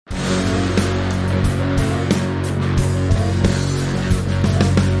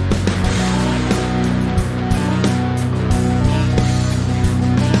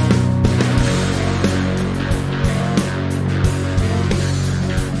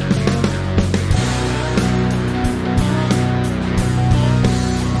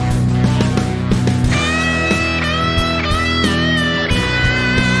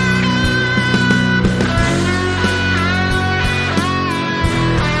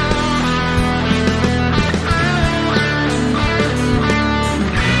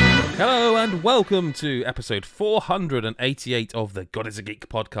Welcome to episode 488 of the God is a Geek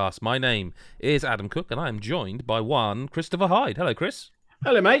podcast. My name is Adam Cook and I am joined by one Christopher Hyde. Hello, Chris.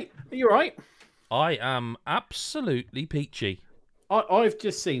 Hello, mate. Are you all right? I am absolutely peachy. I've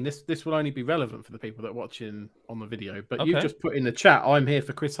just seen this. This will only be relevant for the people that are watching on the video, but you've just put in the chat, I'm here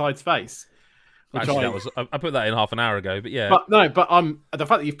for Chris Hyde's face. Actually, I put that in half an hour ago, but yeah. But the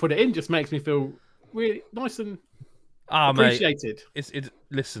fact that you've put it in just makes me feel really nice and appreciated. Mate,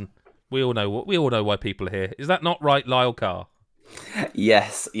 listen, we all know why people are here. Is that not right, Lyle Carr?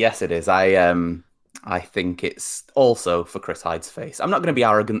 Yes, it is. I think it's also for Chris Hyde's face. I'm not going to be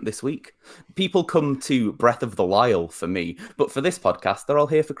arrogant this week. People come to Breath of the Lyle for me, but for this podcast, they're all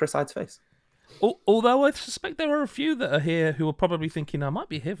here for Chris Hyde's face. Although I suspect there are a few that are here who are probably thinking, I might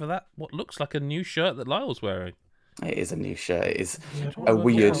be here for that, what looks like a new shirt that Lyle's wearing. It is a new shirt. It is a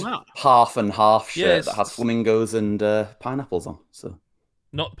weird half and half shirt that has flamingos and pineapples on. So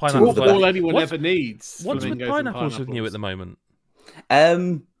not pineapples. All anyone ever needs. What's with pineapples with you at the moment?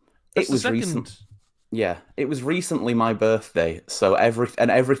 It was recent. Yeah, it was recently my birthday, so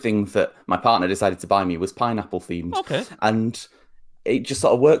everything that my partner decided to buy me was pineapple themed. Okay, and it just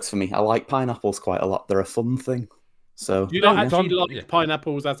sort of works for me. I like pineapples quite a lot. They're a fun thing. So you don't actually like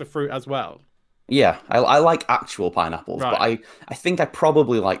pineapples as a fruit as well? Yeah, I like actual pineapples, right. But I think I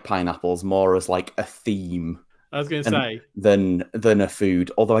probably like pineapples more as like a theme. I was going to say than a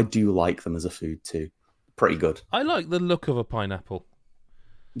food. Although I do like them as a food too. Pretty good. I like the look of a pineapple.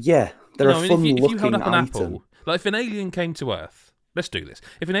 Yeah, they're a fun-looking if you held up an item. apple, like if an alien came to Earth, let's do this.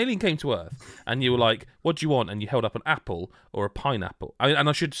 If an alien came to Earth and you were like, "What do you want?" and you held up an apple or a pineapple, and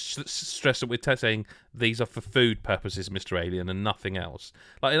I should stress that we're saying these are for food purposes, Mr. Alien, and nothing else.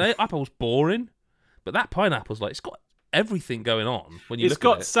 Like an apple's boring, but that pineapple's like it's got everything going on when you look at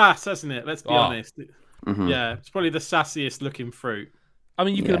it. It's got sass, hasn't it? Let's be honest. Mm-hmm. Yeah, it's probably the sassiest looking fruit. I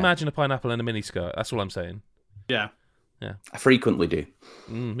mean, you can imagine a pineapple in a miniskirt. That's all I'm saying. Yeah. Yeah, I frequently do.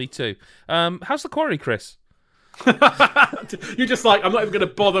 Me too. How's the Quarry, Chris? You're just like, I'm not even going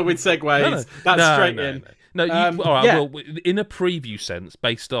to bother with segues. That's straight in. No, all right. Well, in a preview sense,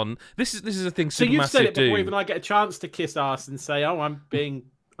 based on this is a thing. So Supermassive you've said it before do. even I get a chance to kiss ass and say, "Oh, I'm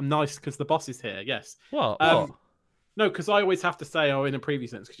nice because the boss is here." Yes. What? No, because I always have to say, "Oh," in a preview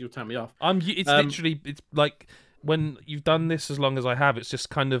sense because you'll turn me off. It's literally. It's like when you've done this as long as I have. It's just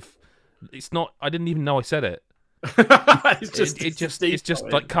kind of. It's not. I didn't even know I said it. It's just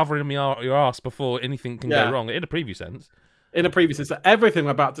like covering your ass before anything can go wrong in a preview sense. In a preview sense, so everything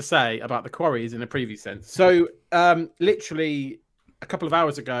I'm about to say about the Quarry is in a preview sense. So, literally a couple of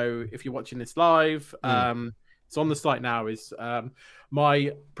hours ago, if you're watching this live, it's on the site now. Is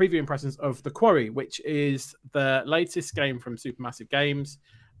my preview impressions of the Quarry, which is the latest game from Supermassive Games,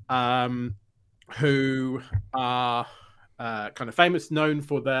 who are kind of famous, known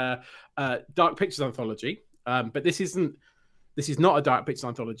for their Dark Pictures anthology. But this is not a Dark Pictures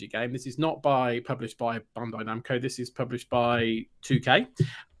anthology game. This is not published by Bandai Namco. This is published by 2K.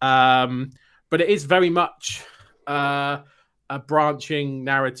 But it is very much a branching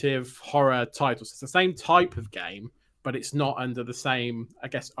narrative horror title. So it's the same type of game, but it's not under the same, I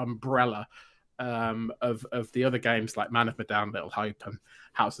guess, umbrella of the other games like Man of Medan, Little Hope, and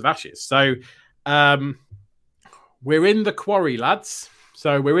House of Ashes. So we're in the Quarry, lads.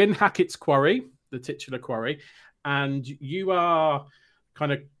 So we're in Hackett's Quarry, the titular Quarry, and you are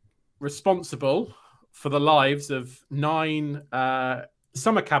kind of responsible for the lives of 9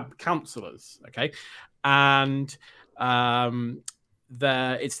 summer camp counselors. Okay, and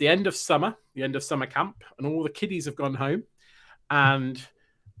it's the end of summer camp, and all the kiddies have gone home, and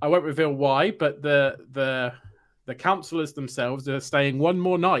I won't reveal why, but the counselors themselves are staying one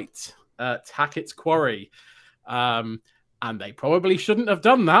more night at Hackett's Quarry. And they probably shouldn't have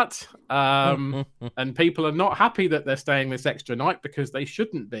done that. And people are not happy that they're staying this extra night because they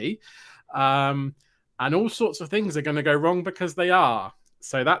shouldn't be. And all sorts of things are going to go wrong because they are.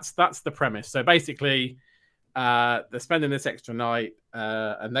 So that's the premise. So basically, they're spending this extra night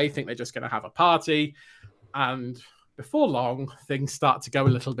and they think they're just going to have a party. And before long, things start to go a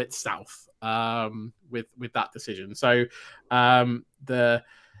little bit south with that decision. So the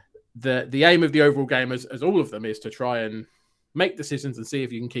aim of the overall game, as all of them, is to try and make decisions and see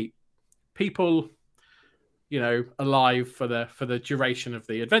if you can keep people, alive for the duration of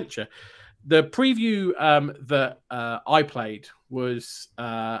the adventure. The preview that I played was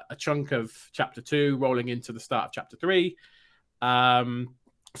a chunk of Chapter 2 rolling into the start of Chapter 3.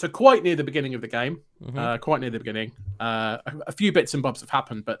 So quite near the beginning of the game, quite near the beginning. A few bits and bobs have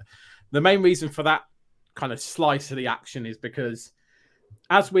happened, but the main reason for that kind of slice of the action is because,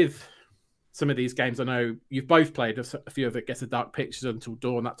 as with some of these games, I know you've both played a few of it, Get a Dark Pictures, Until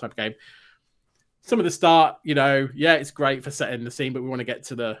Dawn, that type of game. some of the start, it's great for setting the scene, but we want to get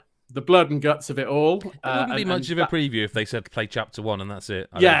to the blood and guts of it all. It wouldn't be much of a preview if they said play chapter 1 and that's it.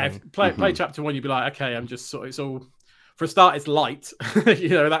 Play chapter 1, you'd be like, okay, I'm just it's all. For a start, it's light,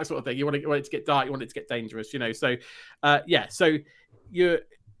 that sort of thing. You want it to get dark, you want it to get dangerous, So, so you're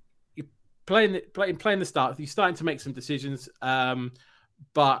playing the start. You're starting to make some decisions,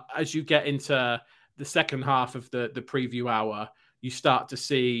 but as you get into the second half of the preview hour, you start to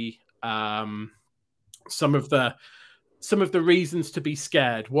see some of the reasons to be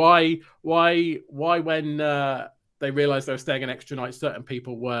scared. Why when they realized they were staying an extra night, certain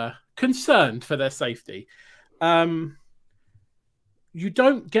people were concerned for their safety. You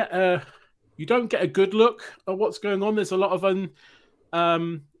don't get a good look at what's going on. There's a lot of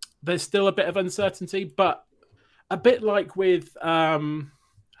there's still a bit of uncertainty, but a bit like with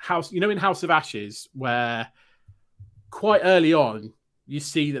House, in House of Ashes, where quite early on you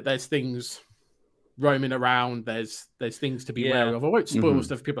see that there's things roaming around. There's things to be wary of. I won't spoil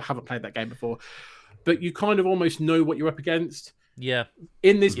stuff if people haven't played that game before, but you kind of almost know what you're up against. Yeah.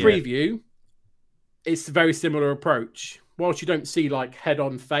 In this preview, it's a very similar approach. Whilst you don't see like head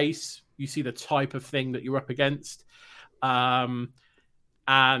on face, you see the type of thing that you're up against. And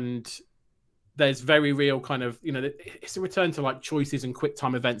there's very real kind of, it's a return to like choices and quick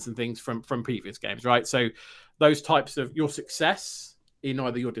time events and things from previous games, right? So those types of your success in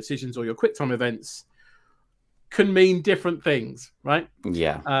either your decisions or your quick time events can mean different things, right?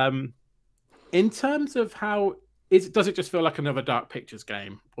 Yeah. In terms of how does it just feel like another Dark Pictures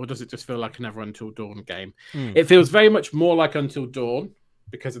game, or does it just feel like another Until Dawn game? It feels very much more like Until Dawn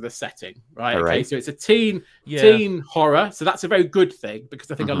because of the setting, right? All okay, right. so it's a teen horror, so that's a very good thing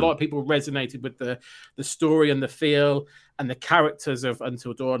because I think a lot of people resonated with the story and the feel and the characters of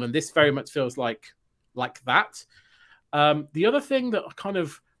Until Dawn, and this very much feels like that. The other thing that I kind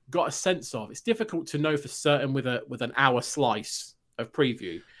of got a sense of, it's difficult to know for certain with an hour slice of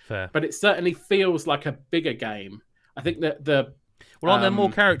preview. Fair. But it certainly feels like a bigger game. I think that aren't there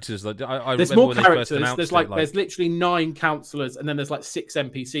more characters? Like there's more characters. There's literally 9 counselors, and then there's like 6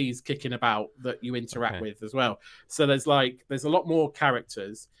 NPCs kicking about that you interact with as well. So there's a lot more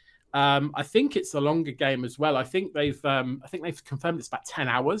characters. I think it's a longer game as well. I think they've confirmed it's about 10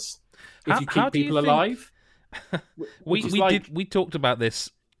 hours if you keep people alive. We talked about this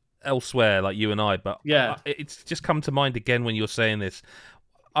elsewhere, like you and I, but it's just come to mind again when you're saying this.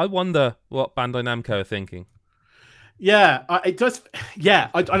 I wonder what Bandai Namco are thinking. Yeah, it does. Yeah,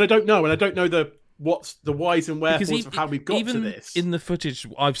 I don't know, and I don't know what's the whys and wherefores of how we got to this. In the footage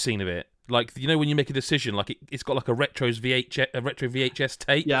I've seen of it, like when you make a decision, like it's got like a retro VHS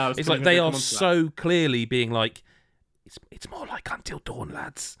tape. Yeah, it's like they are so clearly being like, it's more like Until Dawn,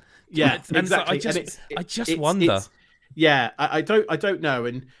 lads. Yeah, and exactly. I just wonder. I don't know,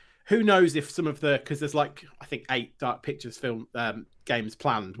 and who knows if some of because there's like I think 8 Dark Pictures film games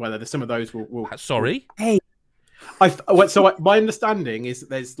planned. Whether some of those will Sorry. Hey. My understanding is that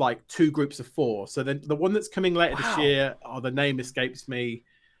there's like 2 groups of 4. So then the one that's coming later this year, the name escapes me,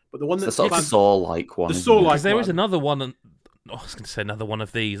 but the one that's the sort of Saw-like one. The Saw-like. There is another one. I was going to say another one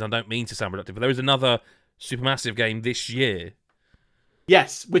of these. I don't mean to sound reductive, but there is another supermassive game this year.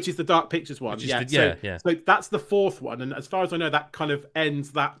 Yes, which is the Dark Pictures one. So that's the 4th one, and as far as I know, that kind of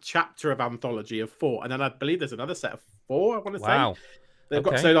ends that chapter of anthology of 4. And then I believe there's another set of 4. I want to say they've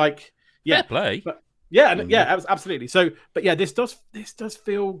got fair play. But absolutely. So, but yeah, this does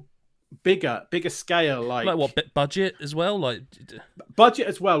feel bigger scale. Like what budget as well? Like budget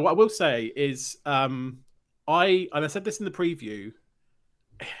as well. What I will say is, I said this in the preview.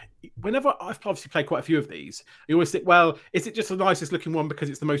 Whenever I've obviously played quite a few of these, you always think, well, is it just the nicest looking one because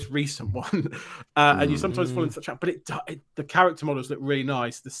it's the most recent one? And you sometimes fall into such a... But the character models look really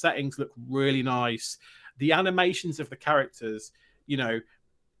nice. The settings look really nice. The animations of the characters,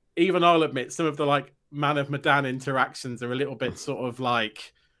 even I'll admit, some of the like Man of Medan interactions are a little bit sort of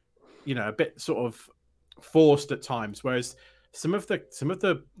like, a bit sort of forced at times. Whereas some of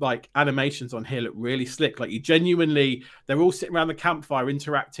the like animations on here look really slick. Like they're all sitting around the campfire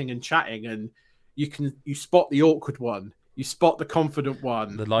interacting and chatting, and you spot the awkward one, you spot the confident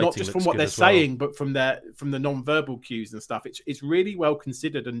one, not just from what they're saying, but from the non-verbal cues and stuff. It's really well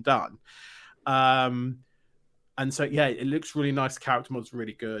considered and done. And so it looks really nice. The character mod's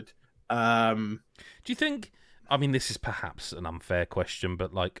really good. Do you think? I mean, this is perhaps an unfair question,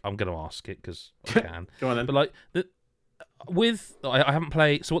 but like I'm going to ask it because I can. Go on then. But like I haven't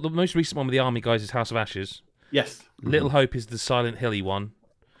played. So what the most recent one with the army guys is House of Ashes. Yes. Little Hope is the Silent Hilly one.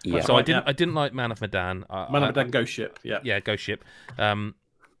 Yeah. So I didn't like Man of Medan. Man of Medan Ghost Ship. Yeah. Yeah, Ghost Ship. I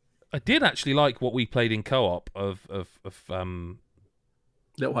did actually like what we played in co-op of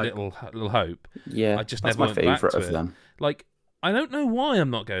Little Hope. Little Hope. Yeah, I just that's never my went back favourite to of it. them. Like, I don't know why I'm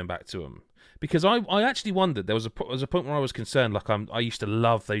not going back to them. Because I actually wondered, there was a point where I was concerned, like I used to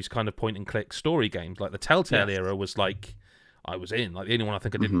love those kind of point and click story games, like the Telltale era was like, I was in, like the only one I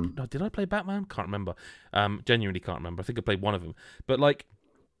think I didn't, no, did I play Batman? Can't remember, genuinely can't remember, I think I played one of them, but like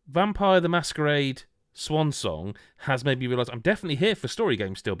Vampire the Masquerade Swan Song has made me realise I'm definitely here for story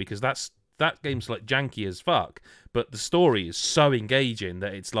games still, because that game's like janky as fuck, but the story is so engaging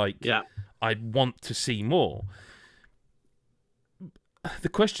that it's like, I want to see more. The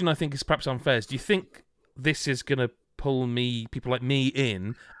question I think is perhaps unfair is, do you think this is going to pull people like me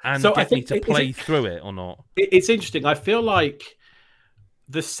in and get me to play through it or not? It's interesting. I feel like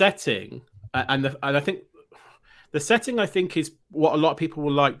the setting and I think the setting is what a lot of people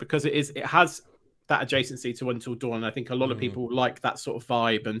will like, because it has that adjacency to Until Dawn. And I think a lot of people like that sort of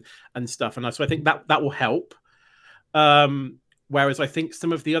vibe and stuff. And so I think that will help. Whereas I think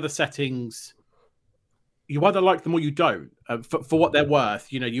some of the other settings, you either like them or you don't, for what they're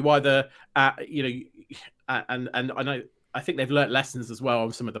worth. You either, and I think they've learnt lessons as well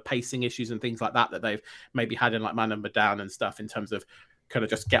on some of the pacing issues and things like that they've maybe had in like Man and Medan and stuff, in terms of kind of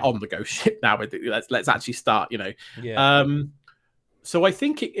just get on the go ship now. Let's actually start. Yeah. So I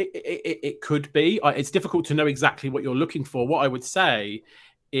think it could be. It's difficult to know exactly what you're looking for. What I would say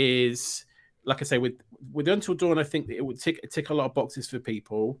is, like I say, with Until Dawn, I think that it would tick a lot of boxes for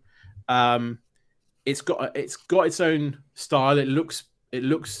people. It's got its own style. It looks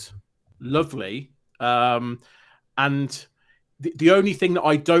lovely. And the only thing that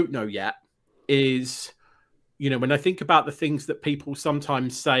I don't know yet is, when I think about the things that people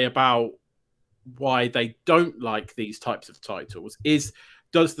sometimes say about why they don't like these types of titles, is,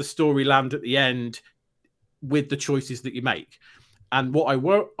 does the story land at the end with the choices that you make? And what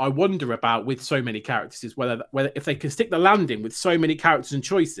I wonder about with so many characters is whether if they can stick the landing with so many characters and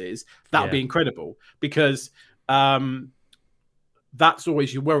choices, that would be incredible. Because that's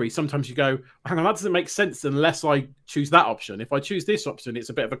always your worry. Sometimes you go, hang on, that doesn't make sense unless I choose that option. If I choose this option, it's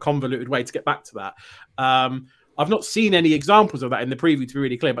a bit of a convoluted way to get back to that. I've not seen any examples of that in the preview, to be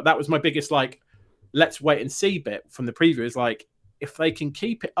really clear, but that was my biggest, like, let's wait and see bit from the preview, is like, if they can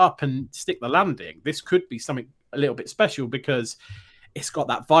keep it up and stick the landing, this could be something a little bit special, because it's got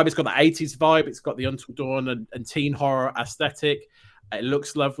that vibe. It's got the 80s vibe. It's got the Until Dawn and teen horror aesthetic. It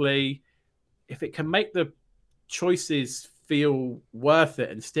looks lovely. If it can make the choices feel worth it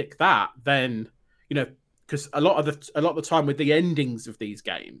and stick that, then, because a lot of the time with the endings of these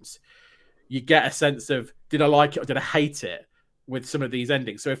games, you get a sense of, did I like it or did I hate it with some of these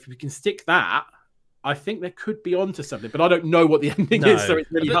endings? So if we can stick that, I think they could be onto something, but I don't know what the ending is, so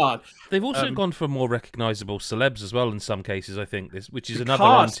it's really hard. They've also gone for more recognisable celebs as well in some cases, I think, which is another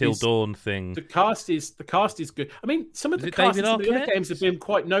Until Dawn thing. The cast is good. I mean, some of the cast in some of the other games have been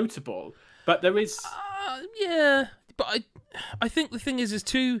quite notable, but there is... yeah, but I think the thing is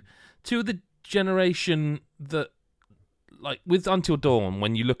two of the generation that, like, with Until Dawn,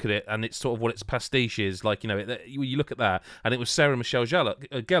 when you look at it, and it's sort of what its pastiche is, like, you look at that, and it was Sarah Michelle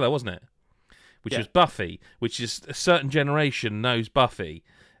Gellar, wasn't it? Which was Buffy, which is a certain generation knows Buffy,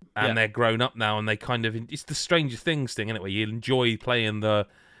 and they're grown up now, and they kind of, it's the Stranger Things thing, isn't it, where you enjoy playing the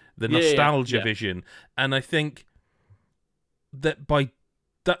nostalgia vision. And I think that by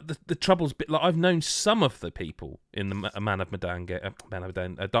that the trouble's bit, like, I've known some of the people in the Man of Medan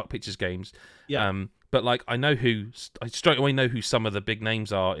Dark Pictures games, but like I straight away know who some of the big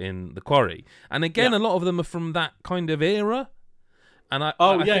names are in the Quarry, and again a lot of them are from that kind of era. And I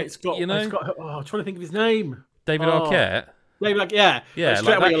think, it's got. I'm trying to think of his name. David Arquette. Maybe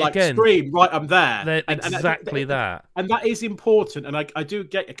straight away you're like, again, Scream, right? I'm there. Exactly that. And that is important, and I do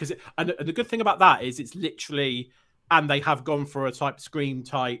get it, because and the good thing about that is it's literally, and they have gone for a Scream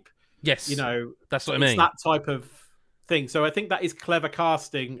type. Yes, that's what I mean. It's that type of thing. So I think that is clever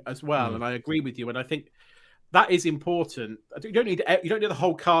casting as well, and I agree with you. And I think that is important. You don't need the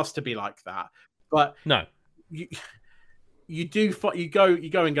whole cast to be like that, but no. You go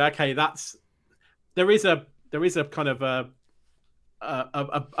and go, okay, there is a kind of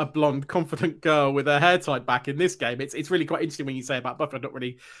a blonde confident girl with her hair tied back in this game. It's really quite interesting when you say about Buffy. I've not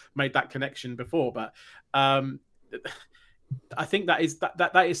really made that connection before, but I think that is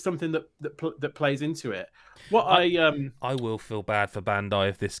something that plays into it. I will feel bad for Bandai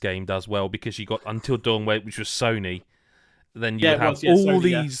if this game does well, because you got Until Dawn, which was Sony. Then you have Sony,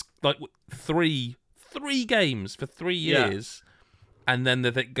 these like three games for 3 years, and then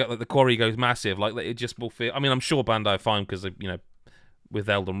the Quarry goes massive. Like, it just will feel. I mean, I'm sure Bandai are fine, because with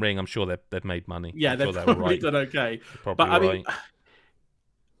Elden Ring, I'm sure they've made money. Yeah, they've probably done okay. But I mean,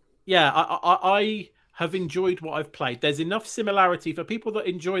 I have enjoyed what I've played. There's enough similarity for people that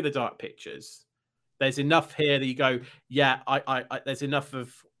enjoy the Dark Pictures. There's enough here that you go, yeah, I there's enough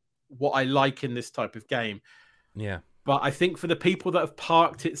of what I like in this type of game. Yeah. But I think for the people that have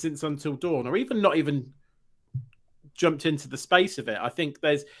parked it since Until Dawn, or even not even jumped into the space of it, I think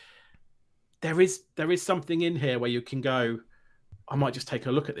there is something in here where you can go, I might just take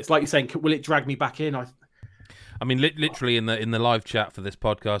a look at this. Like you're saying, will it drag me back in? I mean, literally in the live chat for this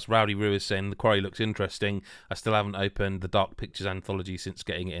podcast, Rowdy Roo is saying the Quarry looks interesting. I still haven't opened the Dark Pictures anthology since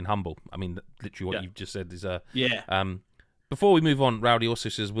getting it in Humble. I mean, literally what you've just said is Before we move on, Rowdy also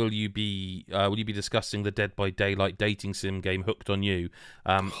says, "Will you be discussing the Dead by Daylight dating sim game Hooked on You?"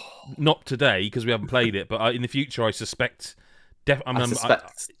 Not today because we haven't played it, but in the future, I suspect.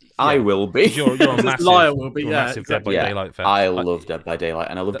 I will be. You're a massive, Lyle will be. you're a massive Exactly. Dead by Daylight fan. I love Dead by Daylight,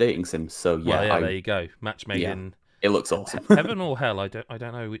 and I love dating sims. So there you go. Match made in. It looks awesome. Heaven or hell? I don't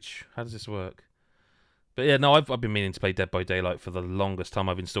know which. How does this work? But yeah, no, I've been meaning to play Dead by Daylight for the longest time.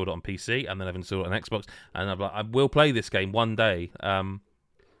 I've installed it on PC and then I've installed it on Xbox, and I'm like, I will play this game one day.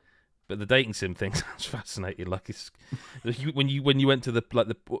 But the dating sim thing sounds fascinating. Like it's when you went to the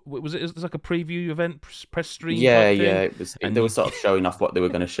was it like a preview event, press stream? Yeah. It was. And they were sort of showing off what they were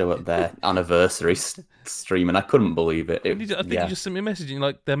going to show at their anniversary stream, and I couldn't believe it. I think you just sent me a message and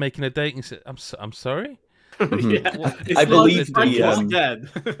like they're making a dating sim. I'm sorry. I believe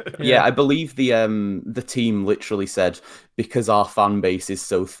I believe the team literally said, because our fan base is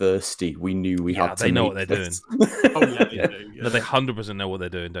so thirsty, we knew we had to. They know what they're doing. They do. No, they 100% know what they're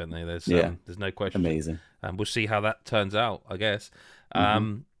doing, don't they? There's no question. Amazing. We'll see how that turns out, I guess.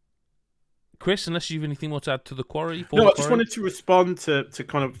 Chris, unless you've anything more to add to the Quarry? No, I just wanted to respond to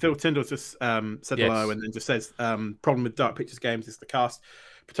kind of Phil Tyndall just said hello and then just says problem with Dark Pictures games is the cast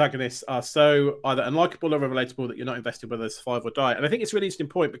protagonists are so either unlikable or relatable that you're not invested whether they survive or die. And I think it's a really interesting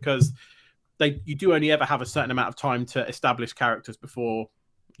point because you do only ever have a certain amount of time to establish characters before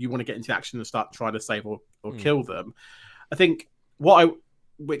you want to get into action and start trying to save or kill them. I think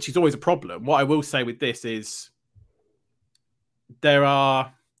which is always a problem. What I will say with this is there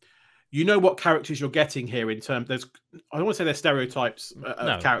are, what characters you're getting here in terms. I don't want to say they're stereotypes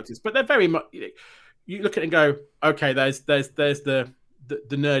of characters, but they're very much. You look at it and go, okay, there's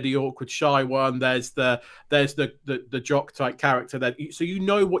the nerdy, awkward, shy one. There's the jock type character so you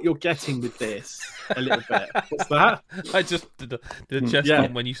know what you're getting with this a little bit. What's that? I just did a chest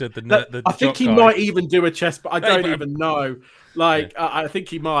bump when you said the I think he might even do a chest, but I don't even know. I think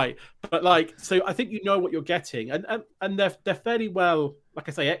he might, but so I think you know what you're getting, and they're fairly well, like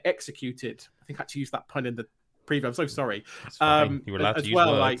I say, executed. I think I actually used that pun in the preview. I'm so sorry. You were allowed to use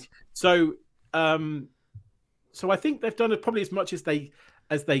words. So I think they've done probably as much as they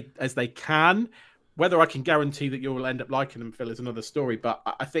can. Whether I can guarantee that you will end up liking them, Phil, is another story. But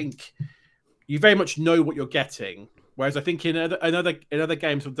I think you very much know what you're getting. Whereas I think in other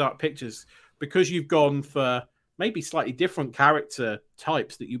games of Dark Pictures, because you've gone for maybe slightly different character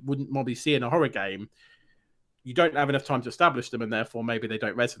types that you wouldn't normally see in a horror game, you don't have enough time to establish them, and therefore maybe they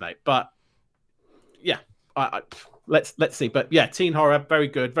don't resonate. But yeah, let's see. But yeah, teen horror, very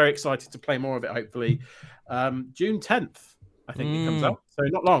good. Very excited to play more of it. Hopefully. June 10th, I think it comes out. So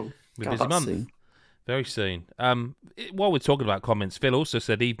not long. Busy month. Very soon. While we're talking about comments, Phil also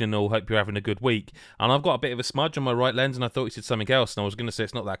said, "Evening all, hope you're having a good week." And I've got a bit of a smudge on my right lens, and I thought he said something else, and I was going to say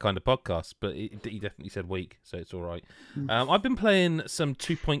it's not that kind of podcast, but he definitely said week, so it's all right. I've been playing some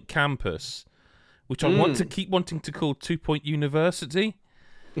 2 Point Campus, which I want to keep wanting to call 2 Point University.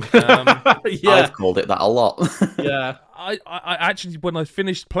 I've called it that a lot. Yeah. I actually, when I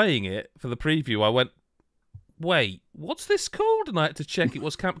finished playing it for the preview, I went, wait, what's this called? And I had to check it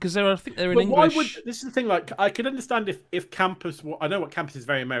was camp because I think they're in English. This is the thing. I could understand if campus. I know what campus is a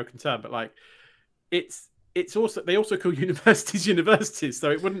very American term, but it's also they also call universities,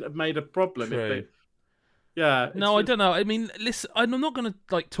 so it wouldn't have made a problem. True. No, I don't know. I mean, listen, I'm not going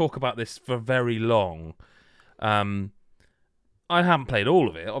to talk about this for very long. I haven't played all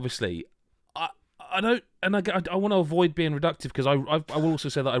of it, obviously. I don't, and I want to avoid being reductive because I will also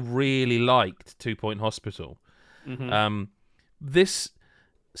say that I really liked 2 Point Hospital. So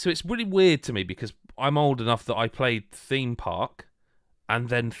it's really weird to me because I'm old enough that I played Theme Park and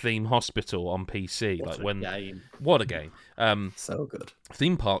then Theme Hospital on PC. What a game! So good.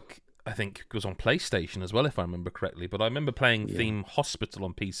 Theme Park, I think, was on PlayStation as well, if I remember correctly. But I remember playing Theme Hospital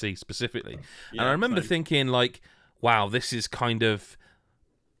on PC specifically, and I remember thinking wow, this is kind of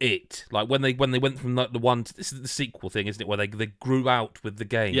it. When they went from the one to, this is the sequel thing, isn't it, where they grew out with the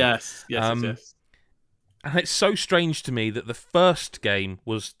game. Yes. And it's so strange to me that the first game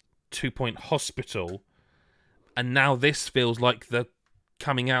was 2 Point Hospital, and now this feels like the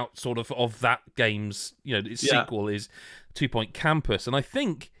coming out sort of that game's, its sequel is 2 Point Campus, and I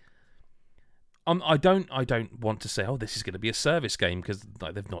think I don't want to say, oh, this is going to be a service game, because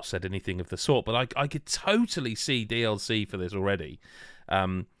they've not said anything of the sort, but I could totally see DLC for this already,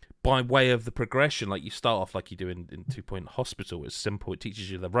 by way of the progression. Like, you start off like you do in 2 Point Hospital. It's simple, it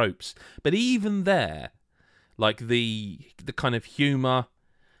teaches you the ropes, but even there, like the kind of humor,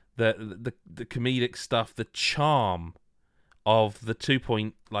 the comedic stuff, the charm of the 2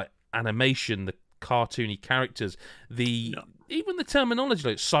 Point like animation, the cartoony characters, even the terminology,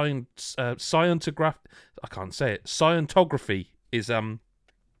 like scientograph. I can't say it. Scientography is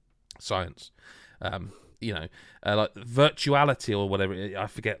science. Like virtuality or whatever. I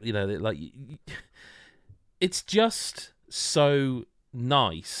forget. It's just so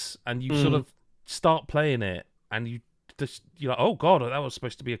nice, and you sort of start playing it, and you're like, oh god, that was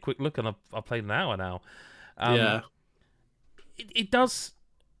supposed to be a quick look, and I've played an hour now. It does.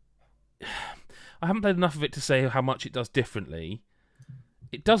 I haven't played enough of it to say how much it does differently.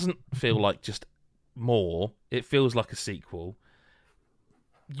 It doesn't feel like just more. It feels like a sequel.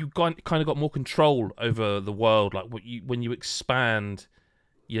 You kind of got more control over the world. Like when you expand,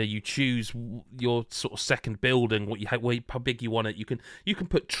 you choose your sort of second building, how big you want it. You can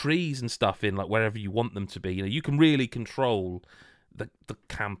put trees and stuff in, like wherever you want them to be. You can really control the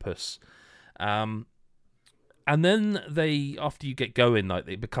campus. And then after you get going, like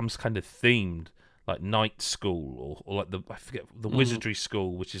it becomes kind of themed, like night school or like I forget the wizardry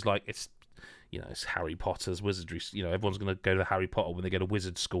school, which is like it's Harry Potter's wizardry. Everyone's going to go to Harry Potter when they go to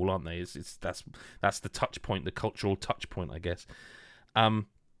wizard school, aren't they? That's the touch point, the cultural touch point, I guess. And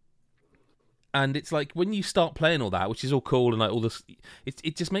it's like when you start playing all that, which is all cool and like all this,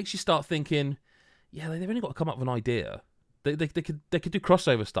 it just makes you start thinking, yeah, they've only got to come up with an idea. They could do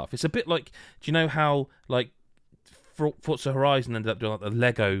crossover stuff. It's a bit like, do you know how like Forza Horizon ended up doing like the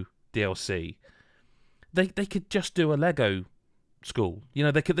Lego DLC? They could just do a Lego school.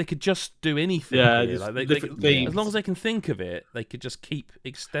 They could just do anything. Yeah, as long as they can think of it, they could just keep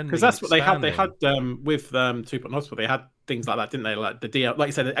extending. Because that's what they had. They had with 2 Point Hospital. They had things like that, didn't they? Like like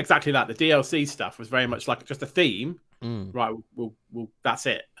you said, exactly that. The DLC stuff was very much like just a theme. Right, we'll that's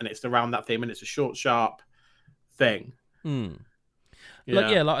it, and it's around that theme, and it's a short, sharp thing. Like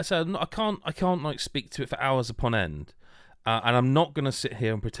I said, I can't like speak to it for hours upon end, and I'm not going to sit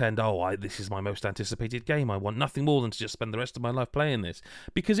here and pretend, this is my most anticipated game. I want nothing more than to just spend the rest of my life playing this,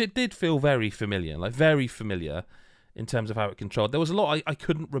 because it did feel very familiar, in terms of how it controlled. There was a lot I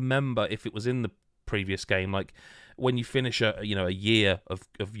couldn't remember if it was in the previous game, like when you finish a year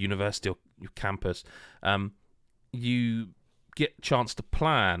of university or campus, you get a chance to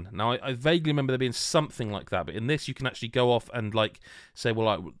plan. Now, I vaguely remember there being something like that, but in this, you can actually go off and like say, well,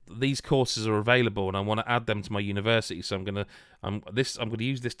 like these courses are available, and I want to add them to my university, so I'm gonna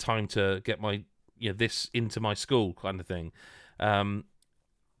use this time to get my this into my school, kind of thing. I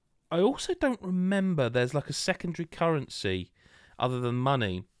also don't remember there's like a secondary currency other than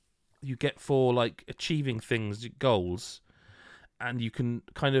money you get for like achieving things, goals, and you can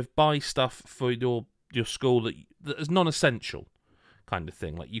kind of buy stuff for your school that is non-essential, kind of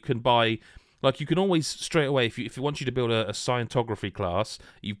thing. Like you can buy, like you can always straight away if you want you to build a scientography class,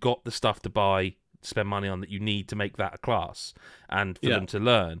 you've got the stuff to buy, spend money on that you need to make that a class and for them to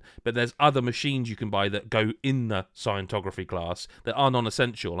learn. But there's other machines you can buy that go in the scientography class that are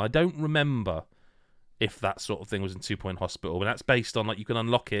non-essential. And I don't remember if that sort of thing was in 2 Point Hospital, but that's based on like you can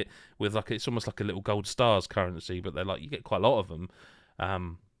unlock it with like it's almost like a little gold stars currency, but they're like you get quite a lot of them.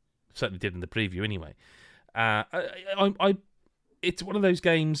 Certainly did in the preview anyway. It's one of those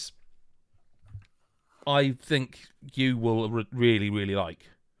games I think you will really, really like,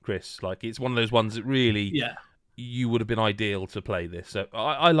 Chris. Like it's one of those ones that really, you would have been ideal to play this. So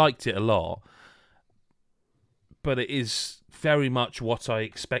I liked it a lot, but it is very much what I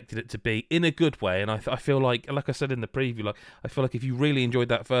expected it to be in a good way. And I feel like I said in the preview, like I feel like if you really enjoyed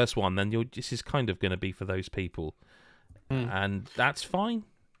that first one, then this is kind of going to be for those people, and that's fine.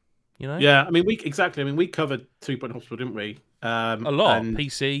 Yeah, I mean, we covered 2 Point Hospital, didn't we? A lot.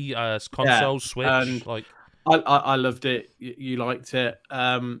 PC, console, Switch. And like I loved it. You liked it.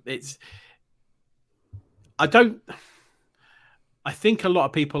 I think a lot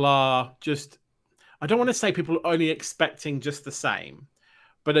of people are just. I don't want to say people are only expecting just the same,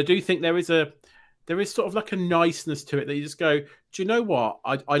 but I do think there is sort of like a niceness to it that you just go, do you know what?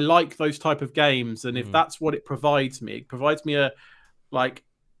 I like those type of games, and if that's what it provides me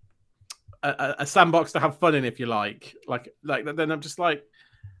a sandbox to have fun in, if you like, then I'm just like,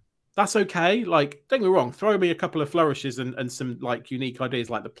 that's okay. Like, don't get me wrong, throw me a couple of flourishes and some like unique ideas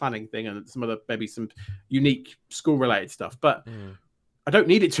like the planning thing and some other maybe some unique school related stuff. But I don't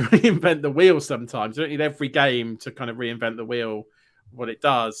need it to reinvent the wheel sometimes. I don't need every game to kind of reinvent the wheel, what it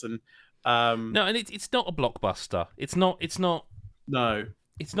does. And no, and it's not a blockbuster. It's not no.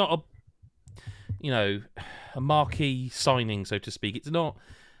 It's not a marquee signing, so to speak. It's not.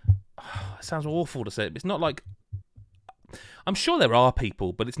 It sounds awful to say it, but it's not like. I'm sure there are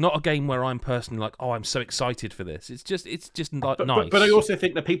people, but it's not a game where I'm personally like, oh, I'm so excited for this. It's just nice. But I also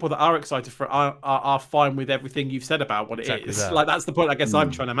think the people that are excited for it are fine with everything you've said about what it is. That. Like that's the point I guess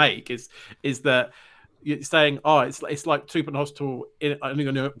I'm trying to make is that you're saying, oh, it's like Two Point Hospital.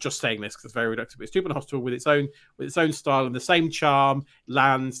 I'm just saying this because it's very reductive. It's Two Point Hospital with its own style and the same charm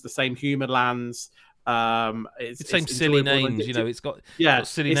lands, the same humour lands. It's the same silly names, it's got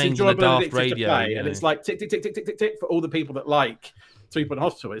silly names and a daft radio, and it's like tick tick tick tick tick tick tick for all the people that like 3 Point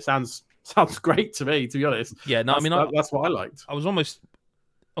Hospital. It sounds great to me, to be honest. Yeah, no, that's what I liked. I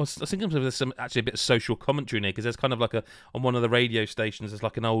was thinking there's actually a bit of social commentary in here because there's kind of like on one of the radio stations there's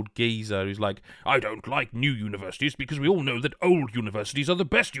like an old geezer who's like, I don't like new universities because we all know that old universities are the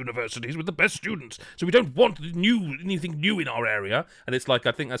best universities with the best students, so we don't want anything new in our area. And it's like,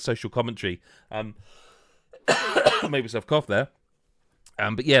 I think that's social commentary. Made myself cough there.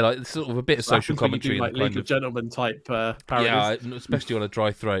 But yeah, like sort of a bit of social commentary, like League of Gentlemen type parodies. Yeah, especially on a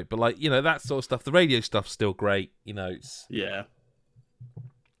dry throat. But like that sort of stuff. The radio stuff's still great. Yeah.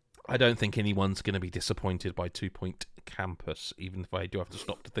 I don't think anyone's going to be disappointed by 2 Point Campus, even if I do have to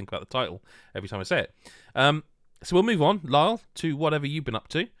stop to think about the title every time I say it. So we'll move on, Lyle, to whatever you've been up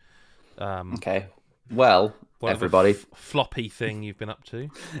to. Okay. Well, everybody. Floppy thing you've been up to.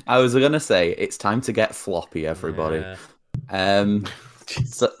 I was going to say, it's time to get floppy, everybody. Yeah.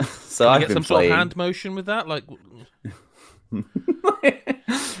 So Can I've you get been some playing... sort of hand motion with that? Like,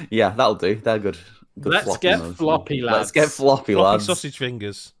 yeah, that'll do. They're good. Let's get floppy, lads. Let's get floppy, lads. Sausage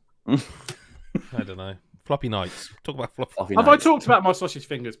fingers. I don't know. Floppy nights. Talk about floppy Have nights. I talked about my sausage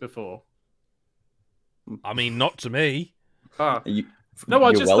fingers before? I mean, not to me. No,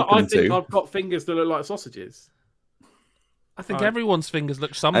 I welcome think to. I've got fingers that look like sausages. I think everyone's fingers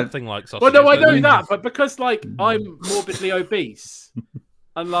look something like sausages. Well, no, I know that, but because like I'm morbidly obese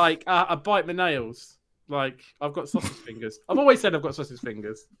and like I bite my nails, like I've got sausage fingers. I've always said I've got sausage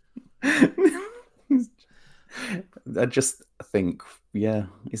fingers. I just think, yeah,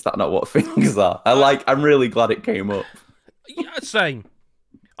 is that not what fingers are? I'm really glad it came up. Yeah, same.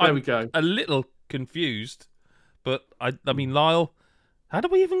 There we go. A little confused, but I mean, Lyle, how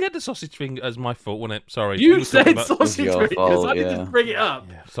did we even get the sausage finger? As my fault, wasn't it? Sorry. You said sausage fingers. Fault, I didn't just bring it up.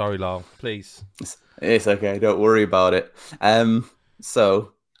 Yeah, sorry, Lyle. Please. It's okay. Don't worry about it.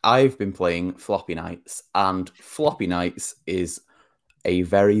 So I've been playing Floppy Nights, and Floppy Nights is a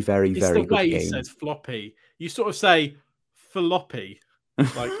very, very, very good game. It's the way he says floppy. You sort of say floppy,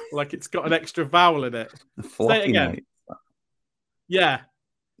 like it's got an extra vowel in it. Floppy Say it again. Nights. Yeah.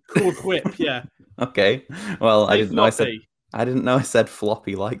 Cool quip. Yeah. Okay. Well, Say I didn't know I said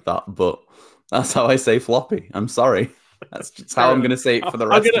floppy like that, but that's how I say floppy. I'm sorry. That's just how I'm going to say it for the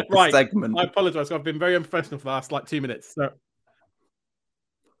rest of the segment. I apologise. I've been very unprofessional for the last 2 minutes. So.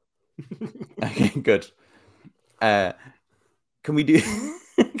 Okay, good. Can we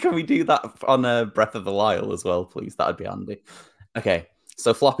do that on Breath of the Wild as well, please? That'd be handy. Okay,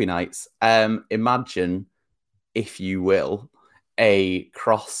 so Floppy Nights. Imagine, if you will, a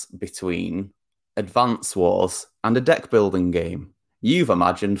cross between Advance Wars and a deck building game. You've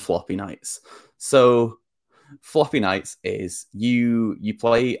imagined Floppy Nights. So Floppy Nights is you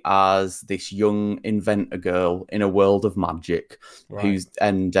play as this young inventor girl in a world of magic, right.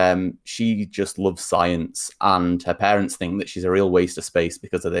 She just loves science, and her parents think that she's a real waste of space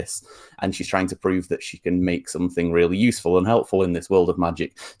because of this, and she's trying to prove that she can make something really useful and helpful in this world of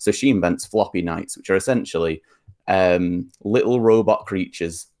magic. So she invents Floppy Nights, which are essentially little robot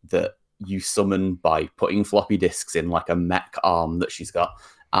creatures that you summon by putting floppy disks in like a mech arm that she's got,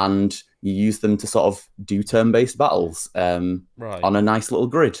 and you use them to sort of do turn-based battles on a nice little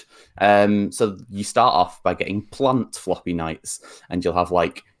grid. So you start off by getting plant Floppy Nights, and you'll have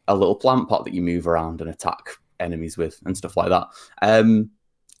like a little plant pot that you move around and attack enemies with and stuff like that.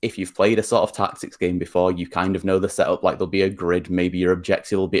 If you've played a sort of tactics game before, you kind of know the setup. Like, there'll be a grid. Maybe your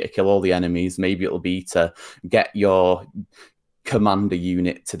objective will be to kill all the enemies. Maybe it'll be to get your commander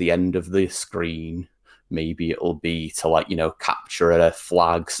unit to the end of the screen. Maybe it'll be to capture a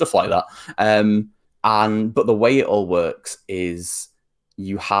flag, stuff like that. But the way it all works is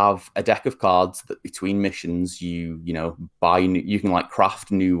you have a deck of cards that between missions you buy. You can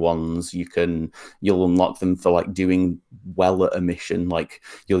craft new ones. You'll unlock them for doing well at a mission. Like,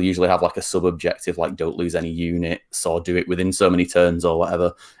 you'll usually have a sub objective, like don't lose any units or do it within so many turns or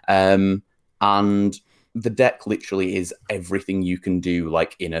whatever. And the deck literally is everything you can do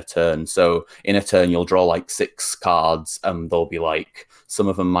like in a turn. So in a turn, you'll draw like 6 cards, and they'll be like, some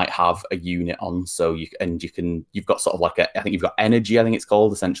of them might have a unit on. So you've got sort of like I think you've got energy, I think it's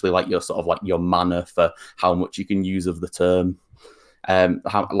called, essentially like your sort of like your mana for how much you can use of the turn.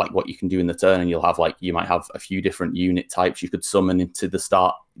 How, like what you can do in the turn, and you might have a few different unit types you could summon into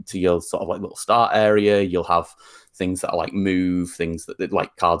your sort of like little start area. You'll have things that are like move, things that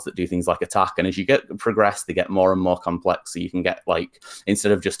like cards that do things like attack, and as you progress, they get more and more complex. So you can get like,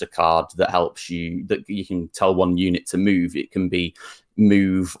 instead of just a card that helps you, that you can tell one unit to move, it can be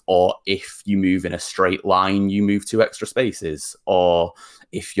move, or if you move in a straight line, you move 2 extra spaces, or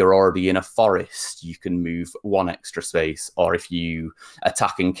if you're already in a forest, you can move 1 extra space, or if you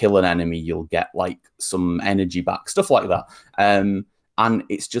attack and kill an enemy, you'll get like some energy back, stuff like that. And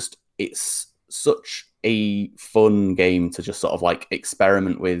it's such a fun game to just sort of like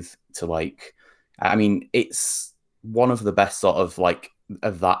experiment with, to like, I mean, it's one of the best sort of like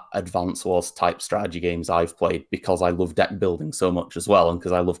of that Advance Wars type strategy games I've played, because I love deck building so much as well, and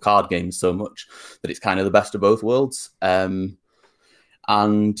because I love card games so much, that it's kind of the best of both worlds. And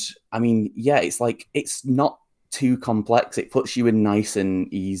I mean, yeah, it's like, it's not too complex. It puts you in nice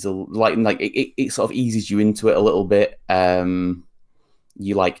and easy, like it sort of eases you into it a little bit.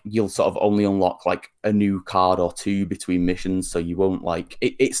 You'll sort of only unlock like a new card or 2 between missions, so you won't like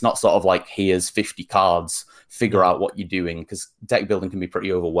it's not sort of like, here's 50 cards, figure out what you're doing, because deck building can be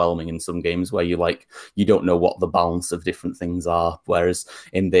pretty overwhelming in some games where you don't know what the balance of different things are, whereas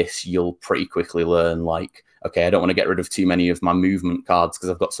in this you'll pretty quickly learn like, okay, I don't want to get rid of too many of my movement cards because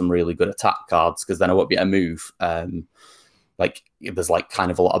I've got some really good attack cards, because then I won't be able to move. Like there's like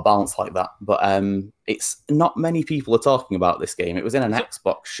kind of a lot of balance like that, but it's not many people are talking about this game. It was in an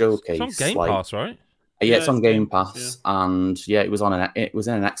Xbox showcase. It's on Game Pass, right? Yeah, it's on Game Pass, and yeah, it was in an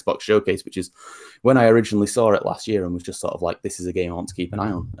Xbox showcase, which is when I originally saw it last year, and was just sort of like, this is a game I want to keep an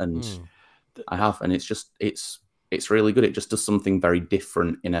eye on, and I have, and it's really good. It just does something very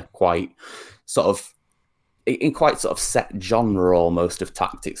different in a quite sort of set genre almost of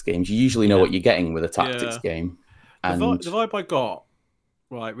tactics games. You usually know what you're getting with a tactics game. And the vibe I got,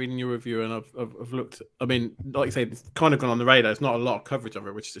 right, reading your review, and I've looked, I mean, like you say, it's kind of gone on the radar. There's not a lot of coverage of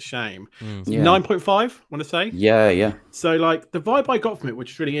it, which is a shame. 9.5, I want to say. Yeah. So, like, the vibe I got from it,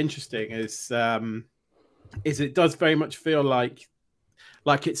 which is really interesting, is it does very much feel like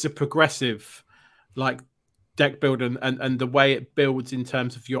it's a progressive, like, deck build, and the way it builds in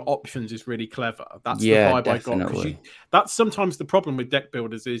terms of your options is really clever. That's the vibe definitely. I got. That's sometimes the problem with deck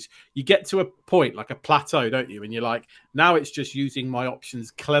builders, is you get to a point, like a plateau, don't you? And you're like, now it's just using my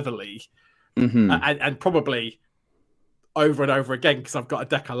options cleverly, and probably over and over again, because I've got a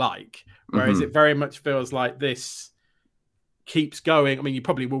deck I like. Whereas it very much feels like this keeps going. I mean, you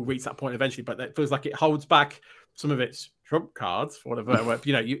probably will reach that point eventually, but it feels like it holds back some of its trump cards, for whatever.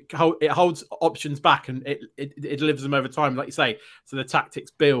 It holds options back, and it delivers them over time, like you say. So the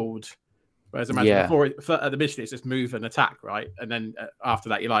tactics build. Whereas imagine before at the mission, it's just move and attack, right? And then after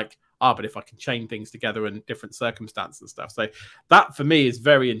that, you're like, but if I can chain things together in different circumstances and stuff. So that for me is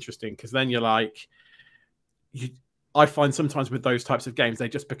very interesting, because then you're like, I find sometimes with those types of games, they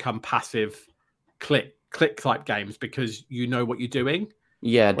just become passive click type games, because you know what you're doing.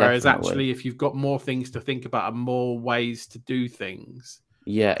 Yeah, whereas definitely. actually, if you've got more things to think about and more ways to do things,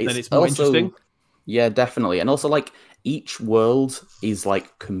 then it's more interesting. Yeah, definitely. And also, like, each world is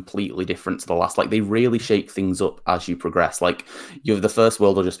like completely different to the last. Like, they really shake things up as you progress. Like, the first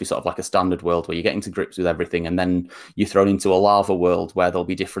world will just be sort of like a standard world where you're getting to grips with everything, and then you're thrown into a lava world where there'll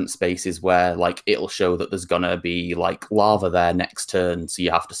be different spaces where, like, it'll show that there's gonna be like lava there next turn, so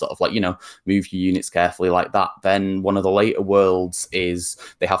you have to sort of like, move your units carefully like that. Then one of the later worlds is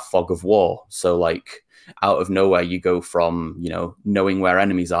they have fog of war, so like, out of nowhere, you go from, knowing where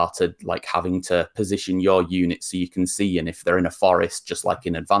enemies are to like having to position your unit so you can see. And if they're in a forest, just like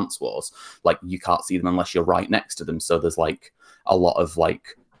in Advance Wars, like you can't see them unless you're right next to them. So there's like a lot of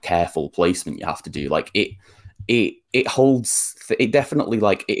like careful placement you have to do. Like it holds, it definitely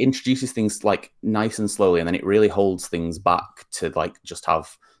like it introduces things like nice and slowly, and then it really holds things back to like just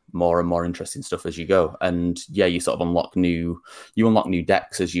have more and more interesting stuff as you go. And yeah, you sort of unlock new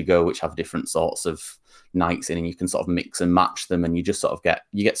decks as you go, which have different sorts of knights in, and you can sort of mix and match them, and you just sort of get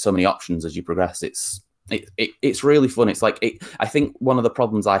so many options as you progress. It's really fun. It's like I think one of the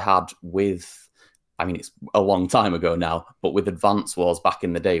problems I had with, I mean, it's a long time ago now, but with Advance Wars back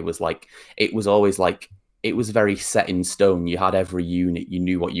in the day was like, it was always like it was very set in stone. You had every unit, you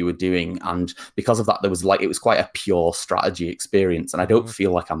knew what you were doing, and because of that, it was quite a pure strategy experience. And I don't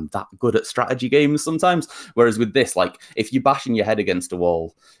feel like I'm that good at strategy games sometimes. Whereas with this, like if you're bashing your head against a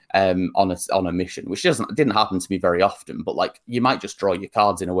wall on a mission, which didn't happen to me very often, but like you might just draw your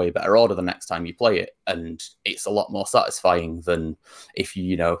cards in a way better order the next time you play it, and it's a lot more satisfying than if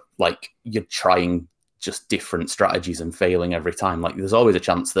like you're trying just different strategies and failing every time. Like there's always a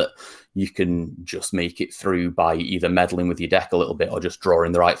chance that you can just make it through by either meddling with your deck a little bit or just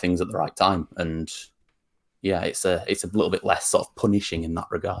drawing the right things at the right time. And yeah, it's a little bit less sort of punishing in that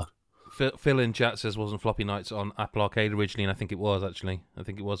regard. Phil in chat says wasn't Floppy Nights on Apple Arcade originally, and I think it was actually. I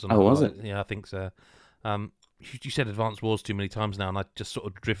think it was on. Oh, was it? Yeah, I think so. You said Advanced Wars too many times now, and I just sort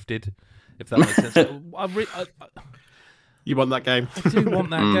of drifted. If that makes sense. You want that game? I do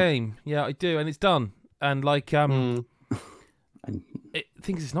want that game. Yeah, I do, and it's done. And like, things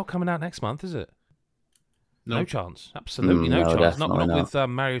it's not coming out next month, is it? No chance. Absolutely no chance. Not with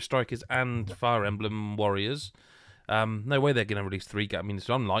Mario Strikers and Fire Emblem Warriors. No way they're going to release 3 games. I mean, it's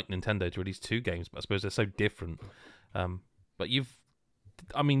unlike Nintendo to release 2 games, but I suppose they're so different. But you've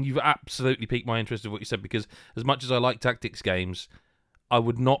absolutely piqued my interest in what you said, because as much as I like tactics games, I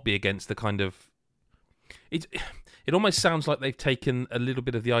would not be against the kind of... It almost sounds like they've taken a little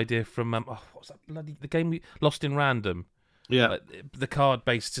bit of the idea from what's that the game Lost in Random? Yeah, the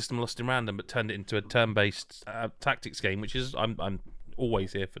card-based system Lost in Random, but turned it into a turn-based tactics game, which is I'm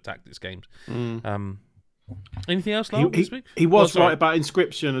always here for tactics games. Anything else, Lyle, this week? He was right about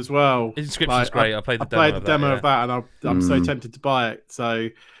Inscription as well. Inscription's great. I played the demo of that, and I'm so tempted to buy it. So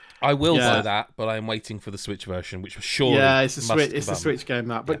I will buy that, but I am waiting for the Switch version, which was surely it's a Switch game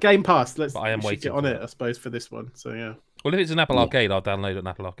that. But Game Pass, I am waiting get on it, I suppose, for this one. So yeah. Well, if it's an Apple Arcade, I'll download it on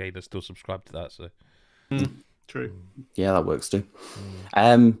Apple Arcade. I still subscribe to that. So true. Yeah, that works too.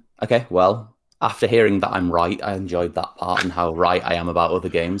 Okay, well, after hearing that I'm right, I enjoyed that part and how right I am about other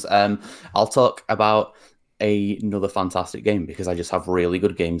games. I'll talk about another fantastic game, because I just have really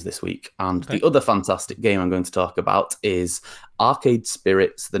good games this week. And the other fantastic game I'm going to talk about is Arcade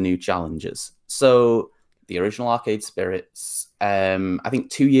Spirits: The New Challengers. So the original Arcade Spirits, I think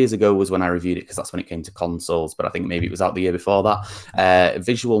 2 years ago was when I reviewed it, because that's when it came to consoles, but I think maybe it was out the year before that.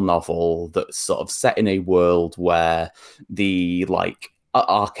 Visual novel that's sort of set in a world where the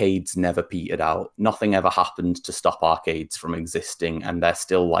arcades never petered out. Nothing ever happened to stop arcades from existing, and they're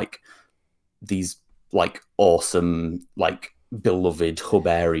still like these awesome, beloved hub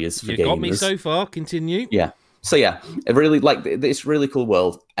areas for gamers. You got me so far. Continue. Yeah. So yeah, I really like this really cool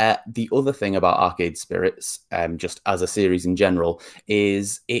world. The other thing about Arcade Spirits, just as a series in general,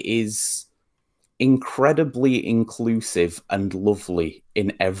 is it is incredibly inclusive and lovely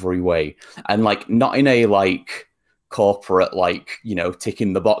in every way, and not in a corporate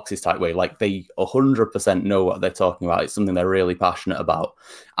ticking the boxes type way. They 100% know what they're talking about. It's something they're really passionate about,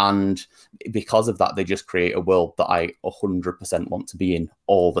 and because of that, they just create a world that I 100% want to be in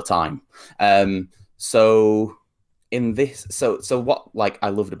all the time. So in this, so what I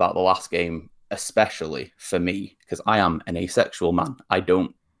loved about the last game, especially for me, because I am an asexual man, I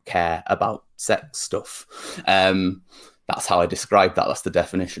don't care about sex stuff. That's how I describe that. That's the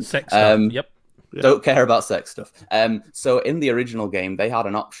definition. Sex stuff. Yep. Don't care about sex stuff. So in the original game, they had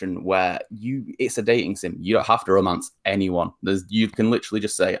an option where it's a dating sim. You don't have to romance anyone. You can literally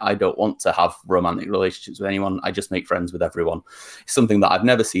just say, I don't want to have romantic relationships with anyone. I just make friends with everyone. It's something that I've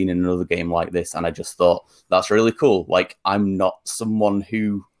never seen in another game like this. And I just thought, that's really cool. I'm not someone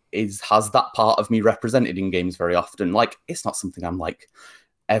who has that part of me represented in games very often. It's not something I'm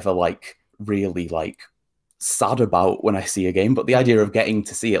ever really sad about when I see a game, but the idea of getting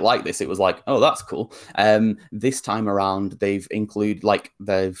to see it like this, it was oh, that's cool. This time around, they've included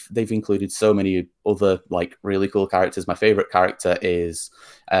so many other really cool characters. My favorite character is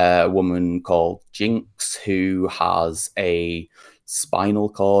a woman called Jinx, who has a spinal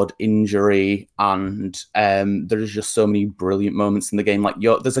cord injury, and there's just so many brilliant moments in the game.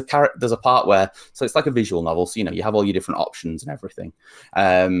 There's a part where, so it's like a visual novel, so you have all your different options and everything.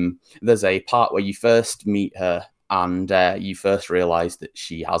 There's a part where you first meet her, and you first realize that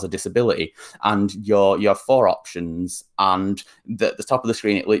she has a disability, and you have 4 options, and at the top of the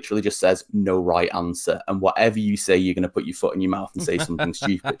screen it literally just says no right answer, and whatever you say, you're going to put your foot in your mouth and say something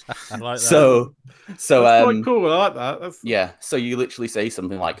stupid. I like that. So that's quite cool. I like that. Yeah, so you literally say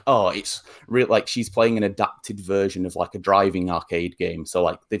something oh, it's real, she's playing an adapted version of a driving arcade game.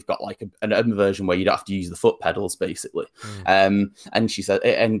 So they've got a version where you don't have to use the foot pedals basically. And she said,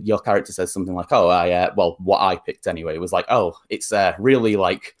 and your character says something oh, well, what I picked predict anyway. It was like, oh, it's really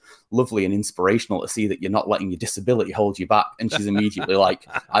like lovely and inspirational to see that you're not letting your disability hold you back. And she's immediately like,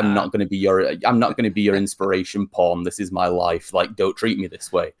 I'm not going to be your inspiration pawn. This is my life. Like, don't treat me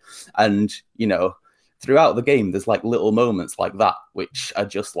this way. And, you know, throughout the game, there's like little moments like that, which are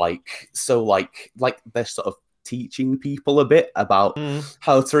just like, so like they're sort of teaching people a bit about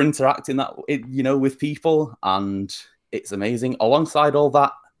how to interact in that, you know, with people. And it's amazing. Alongside all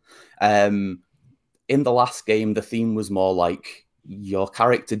that, in the last game, the theme was more like your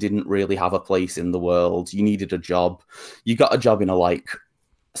character didn't really have a place in the world. You needed a job. You got a job in a like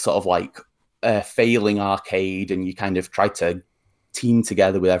sort of like failing arcade, and you kind of tried to team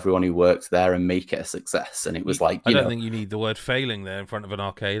together with everyone who worked there and make it a success. And it was like, I don't think you need the word failing there in front of an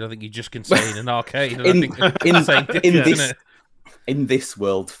arcade. I think you just can say in an arcade. And in this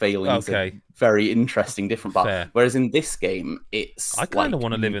world, failing is a very interesting, different part. Whereas in this game, it's I kind of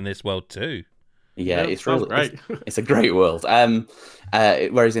want to live in this world too. Yeah, it's really great. It's a great world.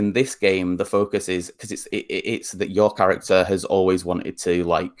 Whereas in this game, the focus is because it's that your character has always wanted to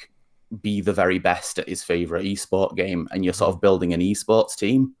like be the very best at his favorite esport game, and you're sort of building an esports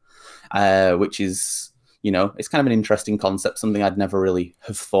team, which is, you know, it's kind of an interesting concept, something I'd never really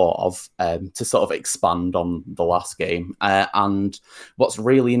have thought of to sort of expand on the last game. And what's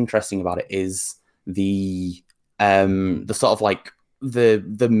really interesting about it is the sort of like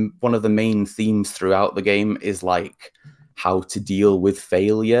the one of the main themes throughout the game is like how to deal with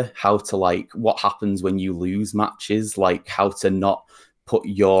failure, how to like what happens when you lose matches, like how to not put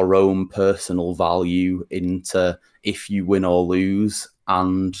your own personal value into if you win or lose.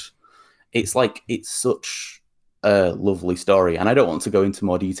 And it's like, it's such a lovely story. And I don't want to go into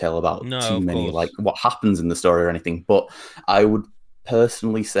more detail about too many, like what happens in the story or anything, but I would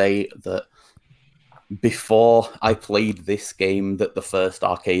personally say that before I played this game, that the first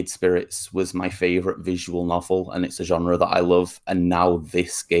Arcade Spirits was my favorite visual novel, and it's a genre that I love. And now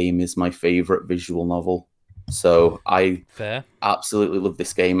this game is my favorite visual novel. So I absolutely love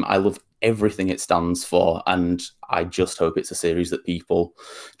this game. I love everything it stands for, and I just hope it's a series that people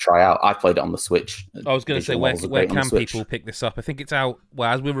try out. I played it on the Switch. I was going to say, where can people pick this up? I think it's out,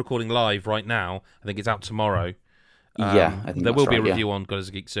 well, as we're recording live right now, I think it's out tomorrow. I think there will be a review on God is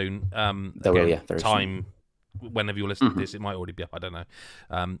a Geek soon. There will, time, whenever you listen to this, it might already be up, I don't know.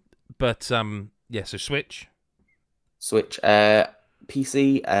 So Switch.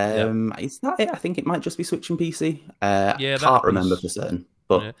 PC, it's not it. I think it might just be Switch and PC. I can't remember for certain,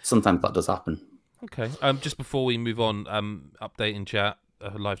 but sometimes that does happen. Okay. Just before we move on, update in chat,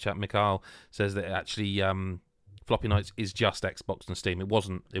 live chat. Mikhail says that actually, Floppy Nights is just Xbox and Steam. It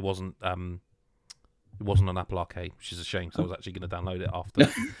wasn't on Apple Arcade, which is a shame. So I was actually going to download it after.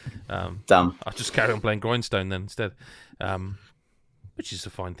 Damn. I'll just carry on playing Grindstone then instead, which is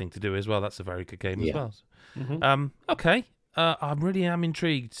a fine thing to do as well. That's a very good game as well. Mm-hmm. Okay. I really am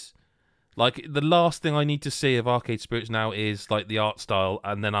intrigued. Like, the last thing I need to see of Arcade Spirits now is like the art style,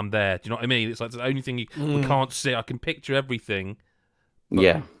 and then I'm there. Do you know what I mean? It's like the only thing we can't see. I can picture everything.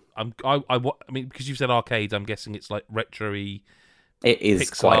 Yeah. I mean, because you said arcade, I'm guessing it's like retro-y. It is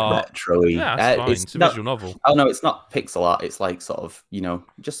Pixar. quite retro-y. Yeah, that's fine. It's a visual novel. Oh no, it's not pixel art. It's like sort of, you know,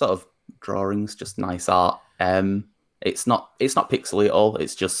 just sort of drawings, just nice art. It's not pixely at all.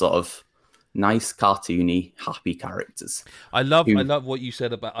 It's just sort of nice, cartoony, happy characters. I love what you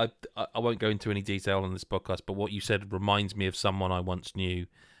said about. I won't go into any detail on this podcast, but what you said reminds me of someone I once knew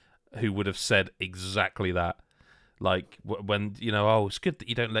who would have said exactly that. Like when, you know, oh, it's good that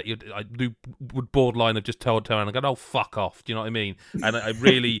you don't let your. I would borderline have just told her and go, oh, fuck off. Do you know what I mean? And I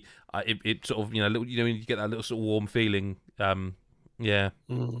really, it sort of, you know, when you get that little sort of warm feeling.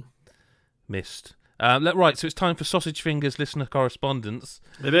 Missed. Right, so it's time for Sausage Fingers listener correspondence.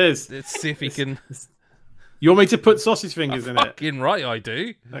 It is. Let's see if he can. You want me to put Sausage Fingers in it? Fucking right, I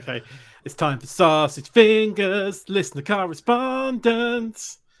do. Okay, it's time for Sausage Fingers listener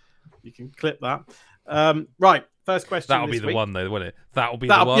correspondence. You can clip that. Right, first question. That'll be the one, though, won't it? That'll be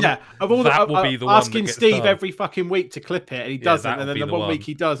the one. Yeah, that will be the one. Asking Steve every fucking week to clip it, and he doesn't. And then the one week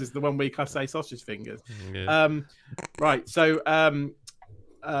he does is the one week I say Sausage Fingers. Yeah. Right, so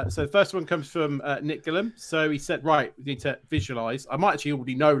the first one comes from Nick Gillum. So he said, right, we need to visualize. I might actually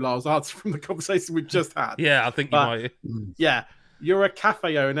already know Lars' answer from the conversation we've just had. Yeah, I think you might. Yeah, you're a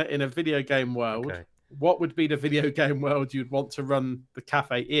cafe owner in a video game world. Okay. What would be the video game world you'd want to run the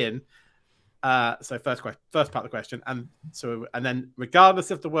cafe in? So first part of the question, and then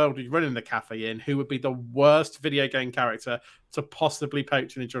regardless of the world you're running the cafe in, who would be the worst video game character to possibly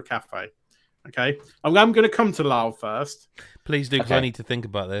patronage your cafe? Okay, I'm going to come to Lyle first. Please do, because I need to think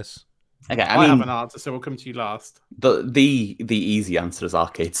about this. Okay, I have an answer, so we'll come to you last. the easy answer is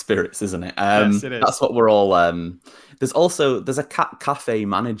Arcade Spirits, isn't it? Yes, it is. That's what we're all. There's a cat cafe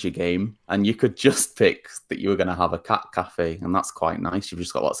manager game, and you could just pick that you were going to have a cat cafe, and that's quite nice. You've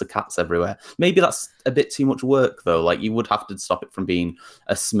just got lots of cats everywhere. Maybe that's a bit too much work, though. Like you would have to stop it from being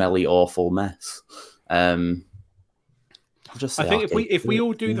a smelly, awful mess. I'll just say I think Arcade if we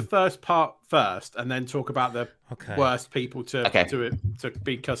all Spirits, do the first part first, and then talk about the worst people to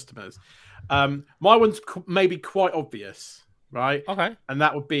be customers. My one's maybe quite obvious, right? Okay. And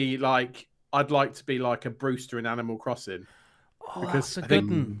that would be like I'd like to be like a Brewster in Animal Crossing, because I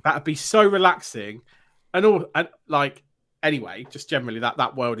think that'd be so relaxing, and like anyway, just generally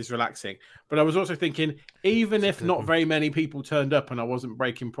that world is relaxing. But I was also thinking, even if not very many people turned up and I wasn't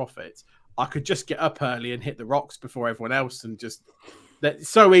breaking profits, I could just get up early and hit the rocks before everyone else, and just it's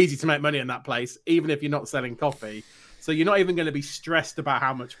so easy to make money in that place, even if you're not selling coffee. So you're not even going to be stressed about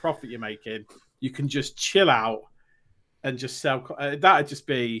how much profit you're making. You can just chill out and just sell. It'd just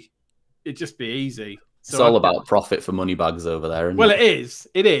be easy. So it's all about profit for money bags over there. Well, it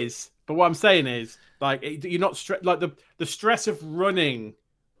is. But what I'm saying is, like, you're not like the stress of running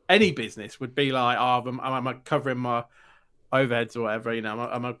any business would be like, oh, am I covering my overheads or whatever? You know,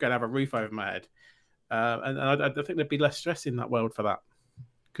 am I going to have a roof over my head? And I think there'd be less stress in that world for that,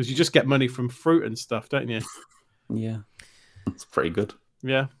 because you just get money from fruit and stuff, don't you? Yeah, that's pretty good.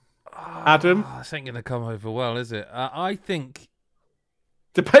 Yeah. Adam? This ain't going to come over well, is it? I think...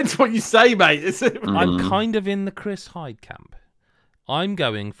 Depends what you say, mate. I'm kind of in the Chris Hyde camp. I'm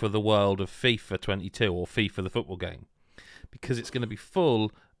going for the world of FIFA 22 or FIFA the football game, because it's going to be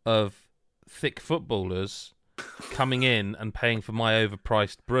full of thick footballers coming in and paying for my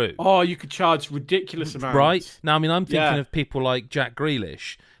overpriced brew. Oh, you could charge ridiculous amounts. Right? Now, I mean, I'm thinking of people like Jack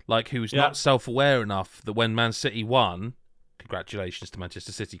Grealish, like who's not self-aware enough that when Man City won, congratulations to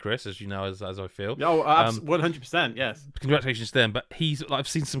Manchester City, Chris, as you know, as I feel. Oh, 100%, yes. Congratulations to them. But I've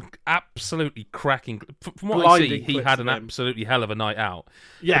seen some absolutely cracking. From what I see, he had an absolutely hell of a night out.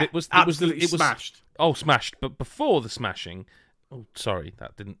 Yeah, but it was smashed. Oh, smashed. But before the smashing, oh, sorry,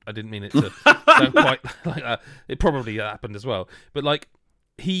 I didn't mean it to sound quite like that. It probably happened as well. But like,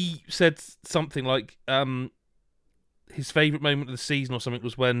 he said something like his favourite moment of the season or something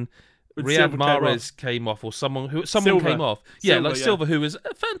was when Riyad Mahrez came off, or someone came off. Silva, who is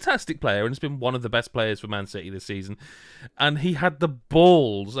a fantastic player and has been one of the best players for Man City this season. And he had the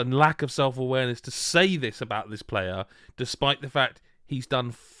balls and lack of self-awareness to say this about this player, despite the fact he's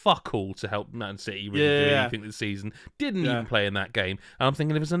done fuck all to help Man City do anything this season. Didn't even play in that game. And I'm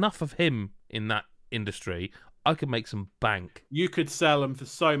thinking, if there's enough of him in that industry, I could make some bank. You could sell them for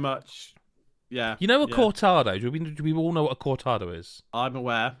so much. Yeah. You know a cortado? Do we all know what a cortado is? I'm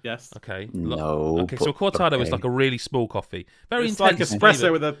aware, yes. Okay. No. Okay, so a cortado is like a really small coffee. Very it's intense. Like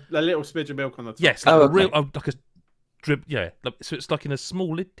espresso with a little smidge of milk on the top. Yes, like like a drip. Yeah. So it's like in a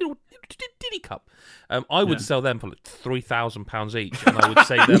small little ditty cup. I would sell them for like £3,000 each, and I would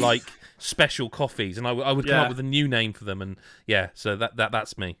say they're like special coffees, and I would come up with a new name for them, and so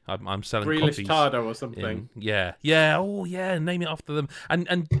that's me. I'm selling coffees. Tardo or something. Name it after them,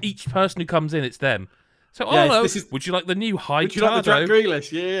 and each person who comes in, it's them. So would you like the new Hyde? Would you like the Jack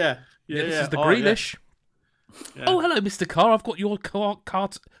Grealish? Yeah. This is the Grealish. Yeah. Oh, hello, Mr. Carr. I've got your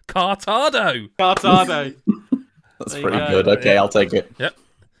Cartado. Cartado. That's pretty good. Okay, I'll take it. Yep.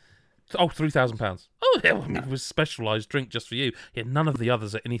 Oh, £3,000. Oh, it was a specialised drink just for you. Yeah, none of the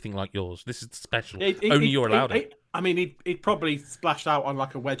others are anything like yours. This is special. Only you're allowed it. I mean, he'd probably splashed out on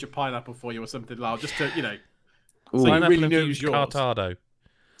like a wedge of pineapple for you or something, Lyle, just to, Ooh, so you really knew it was yours. Cartado.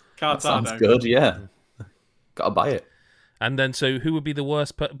 Sounds good, yeah. Gotta buy it. And then, so who would be the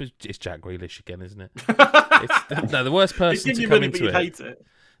worst person? It's Jack Grealish again, isn't it? The worst person to come into it. Hate it.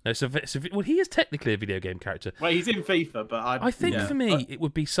 No, well, he is technically a video game character. Well, he's in FIFA, but I think for me it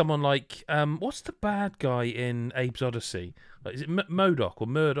would be someone like what's the bad guy in Abe's Odyssey? Like, is it Modoc or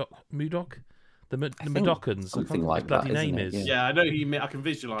Murdoch? The Mudokans. Something like that. Bloody name is. Yeah, I know I can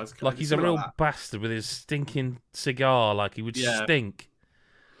visualise. Like he's a real bastard with his stinking cigar. Like he would stink.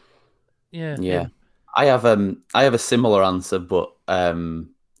 Yeah. Yeah. I have a similar answer, but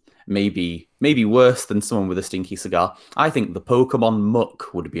maybe worse than someone with a stinky cigar. I think the Pokemon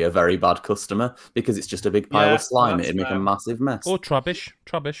Muck would be a very bad customer, because it's just a big pile of slime. It'd make a massive mess. Or Trubbish.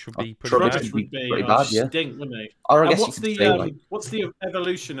 Trubbish would be pretty bad. Would be pretty bad, yeah. Stink, wouldn't it? Or I guess what's the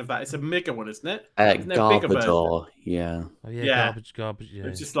evolution of that? It's a bigger one, isn't it? Garbodor, yeah. Oh yeah, garbage. Yeah.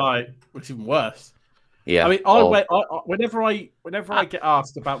 It's just like it's even worse. Yeah. I mean, whenever I get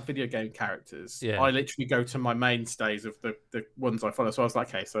asked about video game characters, I literally go to my mainstays of the ones I follow. So I was like,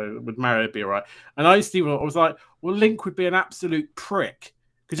 okay, so would Mario be all right? And I was like, well, Link would be an absolute prick,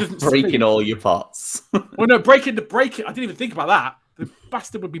 Because doesn't Breaking speak. all your pots. Well, no, breaking. I didn't even think about that. The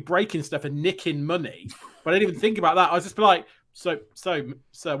bastard would be breaking stuff and nicking money, but I didn't even think about that. I was just be like, so,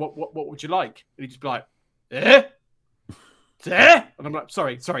 what would you like? And he'd just be like, eh? And I'm like,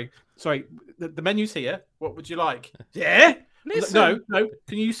 sorry. The menu's here. What would you like? Yeah. No. Can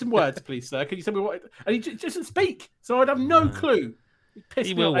you use some words, please, sir? Can you tell me what? And he just doesn't speak, so I'd have no clue.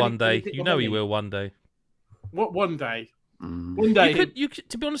 He will one day. You know he will one day. What one day? One day. You could,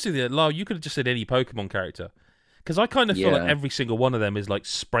 to be honest with you, Lyle, you could have just said any Pokemon character. Because I kind of feel like every single one of them is like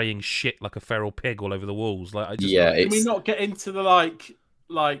spraying shit like a feral pig all over the walls. Like, Can we not get into the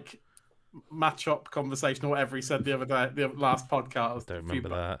like match-up conversation or whatever he said the other day, the last podcast? I don't remember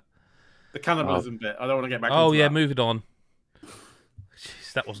that. The cannibalism bit. I don't want to get back. Oh into yeah, that. moving on.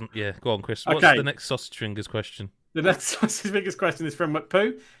 Jeez, that wasn't. Yeah, go on, Chris. What's the next sausage fingers question? The next sausage fingers question is from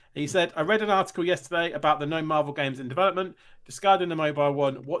McPoo. He said, I read an article yesterday about the known Marvel games in development. Discarding the mobile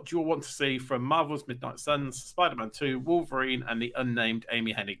one, what do you want to see from Marvel's Midnight Suns, Spider-Man 2, Wolverine, and the unnamed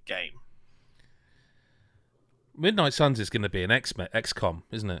Amy Hennig game? Midnight Suns is going to be an XCOM,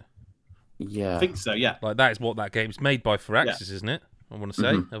 isn't it? Yeah. I think so, yeah. Like, that is what that game's made by Firaxis, isn't it? I want to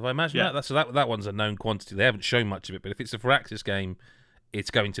say. Have I imagined that? That one's a known quantity. They haven't shown much of it, but if it's a Firaxis game,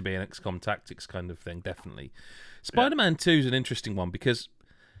 it's going to be an XCOM Tactics kind of thing, definitely. Spider-Man 2 is an interesting one because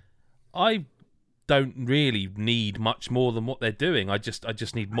I don't really need much more than what they're doing. I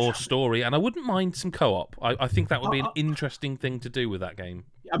just need more story, and I wouldn't mind some co-op. I think that would be an interesting thing to do with that game.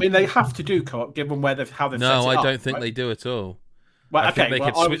 I mean, they have to do co-op given how they've set it up. No, I don't think they do at all. Well, I think they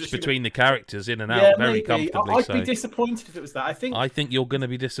could switch between the characters in and out very comfortably. I'd be disappointed if it was that. I think you're going to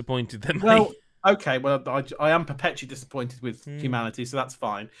be disappointed then. Well, okay. Well, I am perpetually disappointed with humanity, so that's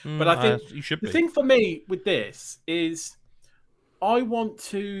fine. But I think you should be. The thing for me with this is I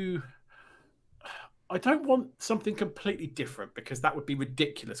don't want something completely different because that would be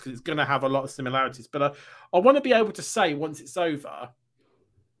ridiculous because it's going to have a lot of similarities. But I want to be able to say once it's over,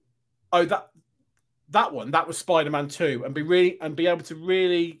 oh, that was Spider-Man 2 and be able to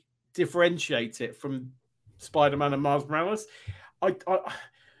really differentiate it from Spider-Man and Miles Morales.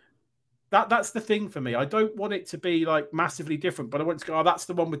 That's the thing for me. I don't want it to be like massively different, but I want to go, oh, that's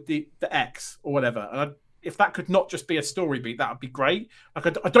the one with the X or whatever. And if that could not just be a story beat, that would be great. Like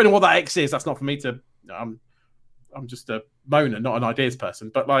I don't know what that X is. That's not for me to. I'm just a moaner, not an ideas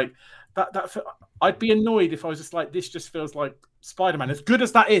person. But like that, I'd be annoyed if I was just like, this just feels like Spider-Man. As good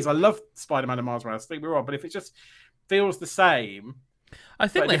as that is, I love Spider-Man and Miles Morales. Think we're on, but if it just feels the same, I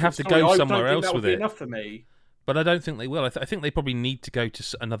think they have to go somewhere else with it. Enough for me. But I don't think they will. I think they probably need to go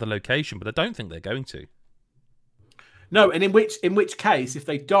to another location, but I don't think they're going to. No, and in which case, if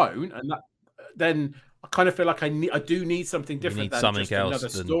they don't, and then I kind of feel like I do need something different than just another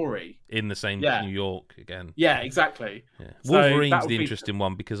story in the same New York again. Yeah, exactly. Yeah. So Wolverine's the interesting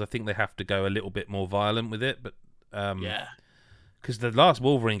one because I think they have to go a little bit more violent with it. But because the last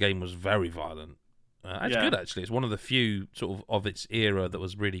Wolverine game was very violent. It's good actually. It's one of the few sort of its era that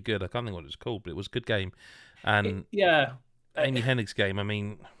was really good. I can't think what it was called, but it was a good game. And Amy Hennig's game. I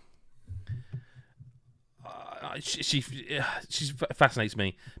mean, she fascinates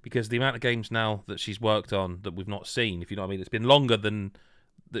me because the amount of games now that she's worked on that we've not seen, if you know what I mean, it's been longer than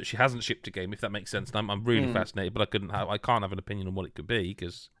that she hasn't shipped a game. If that makes sense, and I'm really fascinated, but I can't have an opinion on what it could be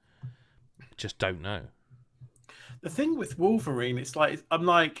because I just don't know. The thing with Wolverine, it's like I'm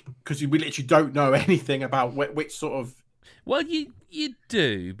like because we literally don't know anything about which sort of. Well, you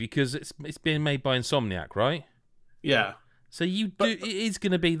do because it's being made by Insomniac, right? Yeah. So it is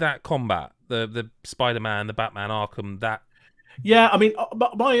going to be that combat, the Spider-Man, the Batman, Arkham, that. Yeah, I mean,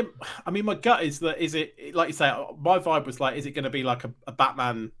 my gut is that it like you say, my vibe was like, is it going to be like a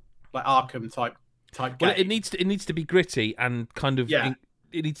Batman, like Arkham type game? Well, it needs to be gritty and kind of. Yeah.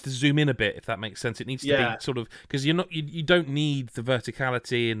 It needs to zoom in a bit, if that makes sense. It needs to be sort of because you don't need the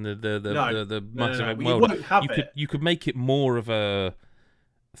verticality and the world. You won't have it. You could make it more of a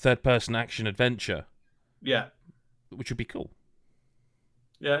third-person action adventure. Yeah. Which would be cool.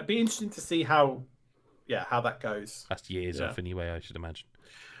 Yeah, it'd be interesting to see how that goes. That's years off anyway, I should imagine.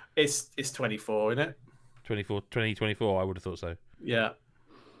 It's 24, isn't it? 2024, I would have thought so. Yeah.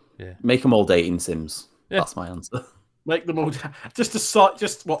 Yeah. Make them all dating sims. Yeah. That's my answer. Make them all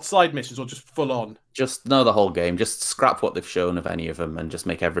side missions or just full on? Just the whole game. Just scrap what they've shown of any of them and just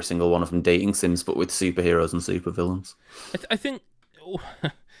make every single one of them dating sims, but with superheroes and supervillains. I think.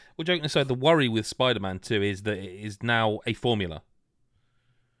 Well, joking aside, the worry with Spider-Man 2 is that it is now a formula.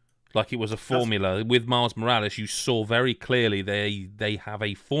 Like it was a formula. With Miles Morales, you saw very clearly they have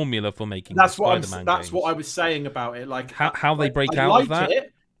a formula for making Spider-Man games. That's what I was saying about it. Like how they break out of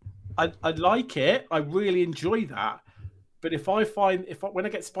that. I like it. I really enjoy that. But when I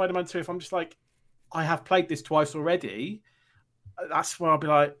get Spider-Man 2, if I'm just like, I have played this twice already, that's where I'll be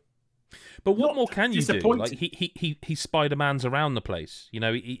like. But what more can you do? Disappointed. Like he Spider-Man's around the place. You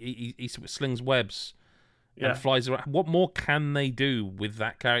know, he slings webs and flies around. What more can they do with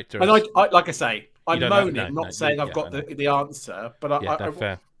that character? And I like I say, I'm moaning, not saying I've got the answer, but I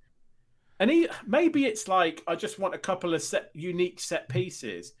fair. And maybe it's like I just want a couple of unique set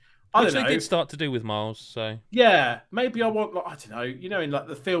pieces. I don't know. Which they did start to do with Miles, so yeah, maybe I want like, I don't know, you know, in like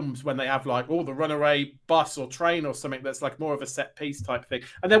the films when they have like the runaway bus or train or something that's like more of a set piece type thing.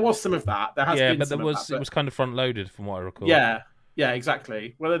 And there was some of that. There has been but some it was kind of front loaded from what I recall. Yeah,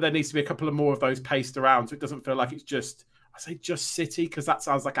 exactly. Whether there needs to be a couple of more of those paced around so it doesn't feel like it's just City, because that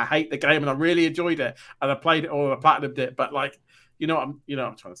sounds like I hate the game and I really enjoyed it and I played it all and I platinumed it, but like you know what I'm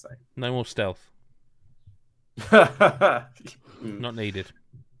trying to say. No more stealth. Not needed.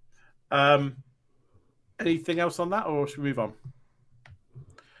 Anything else on that, or should we move on?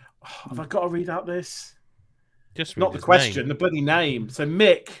 Have I got to read out this? Just read not the question, the bloody name. So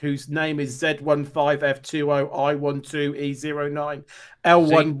Mick, whose name is Z15F20I12E09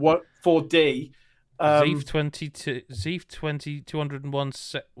 L14D. Zeef 201.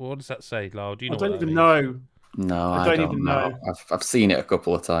 What does that say, Lyle? Do you know? I don't even know. No, I don't even know. I've seen it a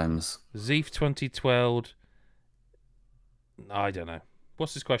couple of times. Zeef 2012. I don't know.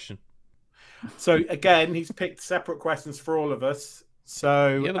 What's his question? So again, he's picked separate questions for all of us.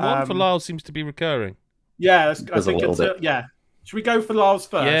 So yeah, the one for Lyle seems to be recurring. Yeah, I think it's yeah. Should we go for Lyle's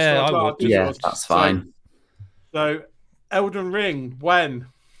first? Yeah, I would. Yeah, that's fine. So Elden Ring, when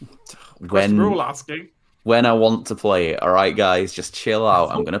we're all asking. When I want to play it. All right, guys, just chill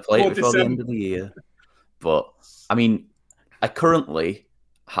out. I'm going to play it before the end of the year. But I mean, I currently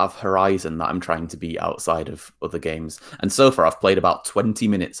have Horizon that I'm trying to beat outside of other games. And so far, I've played about 20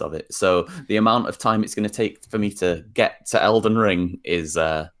 minutes of it. So the amount of time it's going to take for me to get to Elden Ring is,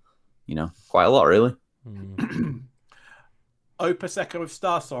 quite a lot, really. Opus Echo of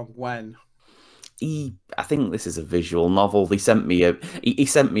Starsong, when? I think this is a visual novel. He sent me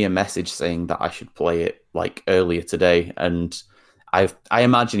a message saying that I should play it like earlier today, and I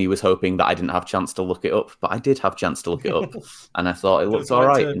imagine he was hoping that I didn't have a chance to look it up, but I did have a chance to look it up, and I thought it looked all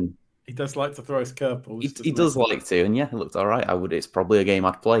right. He does like to throw his curveballs. He does like to, and yeah, it looked all right. It's probably a game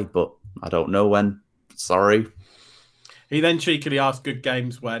I'd play, but I don't know when. Sorry. He then cheekily asked good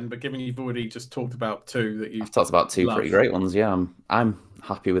games when, but given you've already just talked about two that you've talked about two pretty great ones, yeah, I'm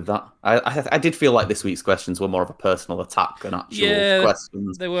happy with that. I did feel like this week's questions were more of a personal attack than actual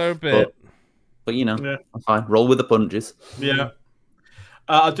questions. They were a bit. But I'm fine. Roll with the punches. Yeah.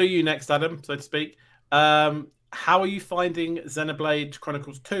 I'll do you next, Adam, so to speak. How are you finding Xenoblade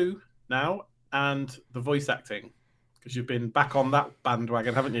Chronicles 2 now and the voice acting? Because you've been back on that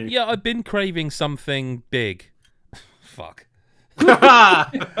bandwagon, haven't you? Yeah, I've been craving something big. Fuck. You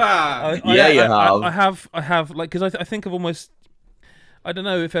have. I have, like, because I think of almost. I don't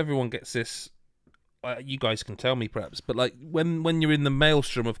know if everyone gets this. You guys can tell me perhaps, but like when you're in the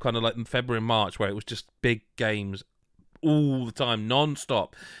maelstrom of kind of like February and March, where it was just big games all the time,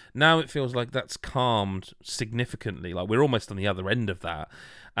 non-stop. Now it feels like that's calmed significantly. Like we're almost on the other end of that,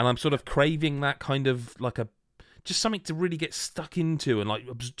 and I'm sort of craving that kind of like just something to really get stuck into and like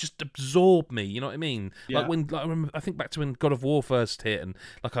just absorb me. You know what I mean? Yeah. Like when I think back to when God of War first hit, and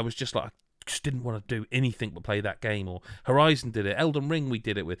like I was just like. Just didn't want to do anything but play that game. Or Horizon did it, Elden Ring we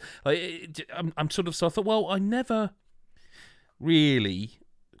did it with. Like I'm sort of so I thought, well, I never really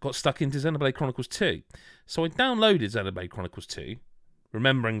got stuck into Xenoblade Chronicles 2, so I downloaded Xenoblade Chronicles 2,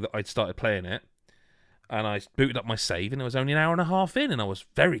 remembering that I'd started playing it, and I booted up my save, and it was only an hour and a half in, and I was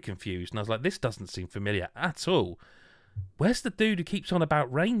very confused, and I was like, this doesn't seem familiar at all. Where's the dude who keeps on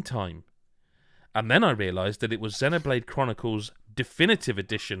about rain time? And then I realised that it was Xenoblade Chronicles Definitive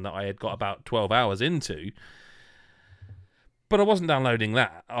Edition that I had got about 12 hours into. But I wasn't downloading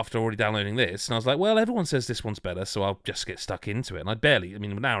that after already downloading this. And I was like, well, everyone says this one's better, so I'll just get stuck into it. And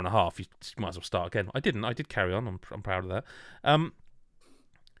an hour and a half, you might as well start again. I didn't. I did carry on. I'm proud of that.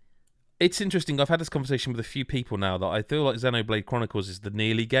 It's interesting. I've had this conversation with a few people now that I feel like Xenoblade Chronicles is the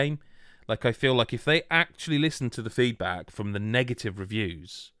nearly game. Like, I feel like if they actually listen to the feedback from the negative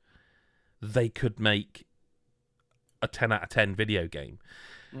reviews, they could make a 10 out of 10 video game.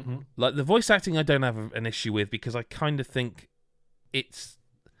 Mm-hmm. Like the voice acting I don't have an issue with, because I kind of think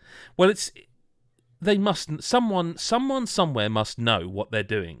someone somewhere must know what they're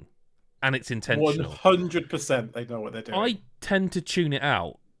doing, and it's intentional. 100% they know what they're doing. I tend to tune it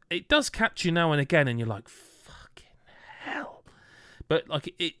out. It does catch you now and again, and you're like, fucking hell. But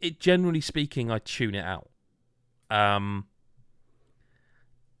like it generally speaking, I tune it out.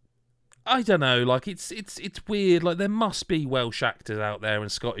 I don't know. Like it's weird. Like there must be Welsh actors out there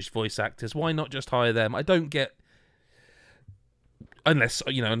and Scottish voice actors. Why not just hire them? I don't get. Unless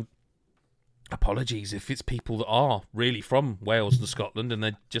and apologies if it's people that are really from Wales and Scotland and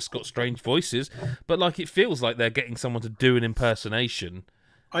they've just got strange voices. But like it feels like they're getting someone to do an impersonation.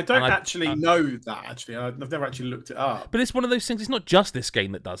 I don't actually know that. Actually, I've never actually looked it up. But it's one of those things. It's not just this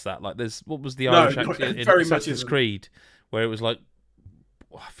game that does that. Like there's what was the Irish actor in Assassin's Creed, where it was like,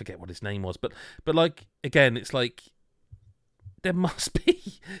 I forget what his name was, but like again, it's like there must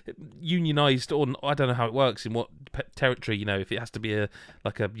be unionised, or I don't know how it works in what territory. If it has to be a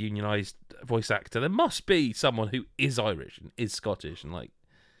unionised voice actor, there must be someone who is Irish and is Scottish, and like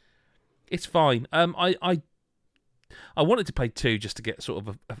it's fine. I wanted to play 2 just to get sort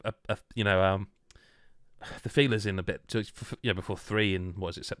of the feelers in a bit before 3 in what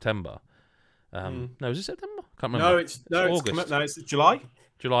is it, September? No, is it September? Can't remember. It's August. It's July.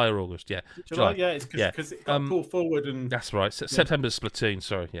 July or August, yeah. July. Yeah, it's because it got pulled forward and that's right. September's Splatoon.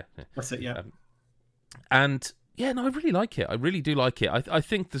 Sorry, yeah. That's it. Yeah. And yeah, no, I really like it. I really do like it. I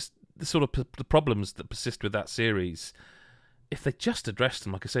think the sort of the problems that persist with that series, if they just addressed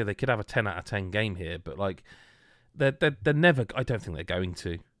them, like I say, they could have a 10 out of 10 game here. But like. They're never. I don't think they're going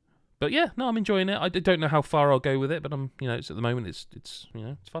to, but yeah, no, I'm enjoying it. I don't know how far I'll go with it, but I'm, it's at the moment, it's it's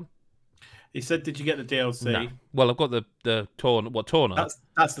fun. He said, "Did you get the DLC?" No. Well, I've got the Torn. What Torna?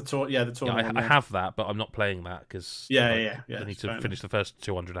 That's the Torn. Yeah, the Torn. Yeah, I have that, but I'm not playing that because I need to finish the first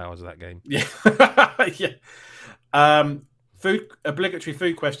 200 hours of that game. Yeah, yeah. Obligatory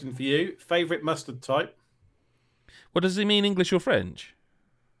food question for you: favorite mustard type? What does he mean, English or French?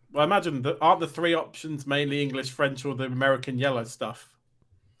 Well, I imagine that aren't the 3 options mainly English, French, or the American yellow stuff?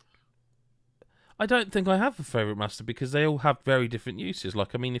 I don't think I have a favourite mustard because they all have very different uses. Like,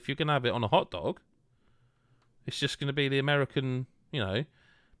 I mean, if you're going to have it on a hot dog, it's just going to be the American,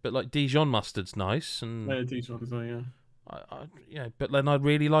 but like Dijon mustard's nice. And yeah, Dijon's nice, yeah. But then I'd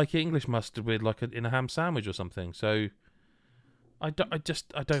really like English mustard with in a ham sandwich or something. So I don't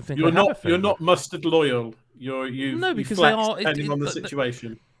think you're not mustard loyal. No, because they are depending on the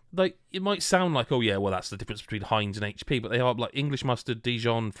situation. Like it might sound like, oh yeah, well that's the difference between Heinz and HP, but they are like English mustard,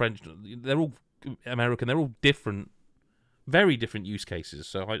 Dijon, French. They're all American. They're all different, very different use cases.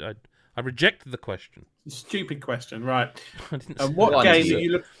 So I rejected the question. Stupid question, right? And what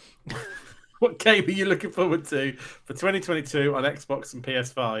game are you looking forward to for 2022 on Xbox and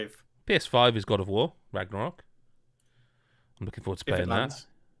PS5? PS5 is God of War Ragnarok. I'm looking forward to playing that.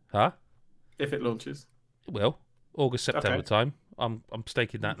 Huh? If it launches, it will. August, September time. I'm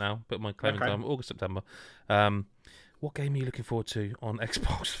staking that now. Put my claim in time. August, September. What game are you looking forward to on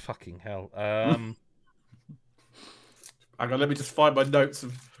Xbox? Fucking hell. Hang on, let me just find my notes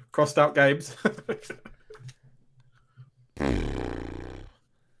of crossed out games.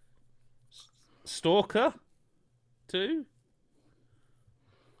 Stalker 2.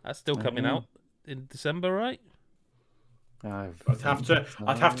 That's still coming out in December, right? I'd have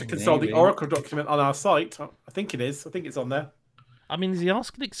to consult the Oracle document on our site. I think it is. I think it's on there. I mean, is he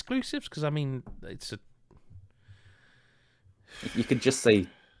asking exclusives? Because I mean, it's a. You could just say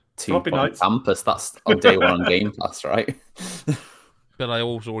 2 Point Campus. That's on day 1 on Game Pass, right? But I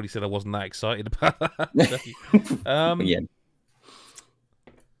also already said I wasn't that excited about that. Yeah.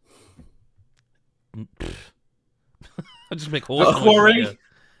 I just make horse noises. Quarry.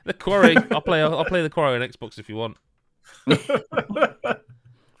 The Quarry. I'll play the Quarry on Xbox if you want.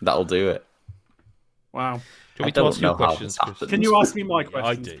 That'll do it. Wow. Do you want me to ask you questions, Chris? Can you ask me my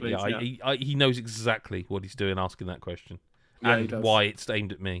questions, I do. please? Yeah, he knows exactly what he's doing asking that question. Yeah, and why it's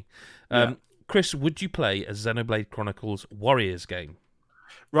aimed at me. Chris, would you play a Xenoblade Chronicles Warriors game?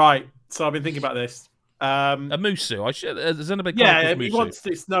 Right. So I've been thinking about this. A Musu. A Xenoblade Chronicles Musu. He wants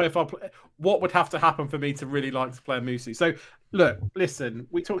to know if I play. What would have to happen for me to really like to play a Musu? So, look, listen.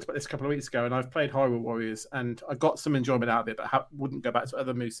 We talked about this a couple of weeks ago, and I've played Hyrule Warriors, and I got some enjoyment out of it, but wouldn't go back to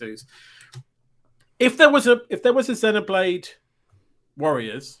other Musus. If there was a Xenoblade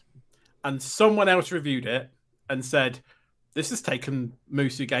Warriors, and someone else reviewed it and said this has taken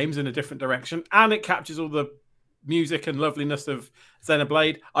Musu games in a different direction, and it captures all the music and loveliness of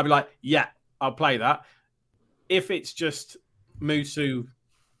Xenoblade, I'd be like, yeah, I'll play that. If it's just Musu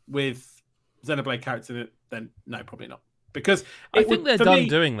with Xenoblade characters in it, then no, probably not. Because I think they're done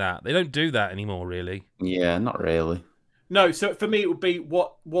doing that. They don't do that anymore, really. Yeah, not really. No, so for me, it would be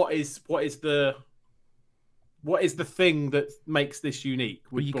what is the thing that makes this unique?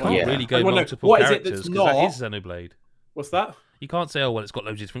 Well, you can't really go multiple characters because that is Xenoblade. What's that? You can't say, oh well, it's got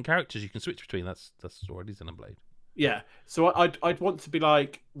loads of different characters you can switch between. That's already Xenoblade. Yeah, so I'd want to be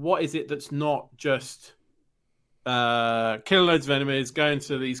like, what is it that's not just killing loads of enemies, going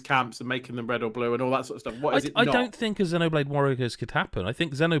to these camps and making them red or blue and all that sort of stuff. What is it I not? don't think a Xenoblade Warriors could happen. I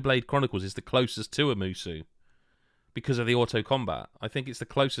think Xenoblade Chronicles is the closest to a Musu because of the auto combat. I think it's the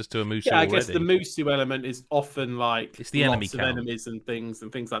closest to a Musu. Yeah, I already. guess the Musu element is often like It's the enemy lots of count. enemies and things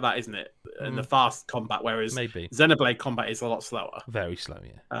like that, isn't it? And the fast combat, whereas Maybe Xenoblade combat is a lot slower. very slow.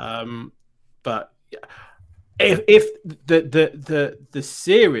 Yeah. But yeah. If the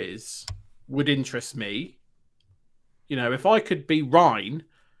series would interest me, you know, if I could be Rhine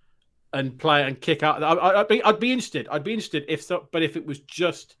and play and kick out, I'd be interested. I'd be interested if so, but if it was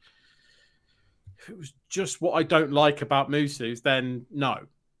just what I don't like about Musu's, then no.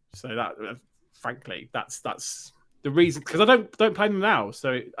 So that, frankly, that's the reason, because I don't play them now.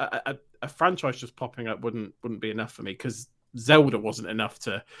 So a franchise just popping up wouldn't be enough for me, because Zelda wasn't enough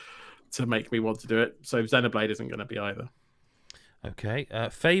to make me want to do it. So Xenoblade isn't going to be either. Okay.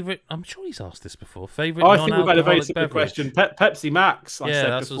 Favorite? I'm sure he's asked this before. Favorite? I think we've had a very non-alcoholic simple beverage? question. Pepsi Max. I said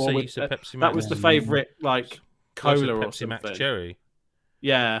that's before. what you said. Pepsi Max. That was the favorite, like I said cola or Pepsi something. Max Cherry.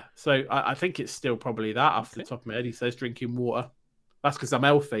 Yeah. So I think it's still probably that off the top of my head. He says drinking water. That's because I'm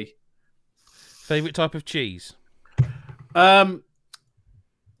healthy. Favorite type of cheese? I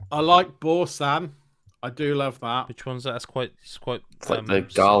like Borsan. I do love that. Which one's that? It's quite. It's like the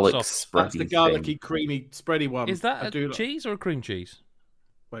garlic soft. That's spready the garlicky, thing. creamy, spready one. Is that I a do cheese or a cream cheese?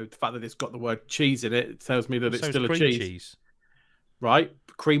 Well, the fact that it's got the word cheese in it tells me that it's So still a cream cheese. Right?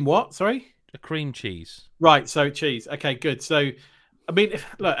 Cream what? Sorry? A cream cheese. Right, so cheese. Okay, good. So, I mean, if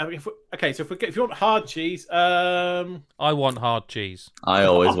you want hard cheese, I want hard cheese. I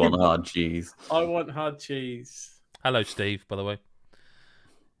always want hard cheese. I want hard cheese. Hello, Steve. By the way,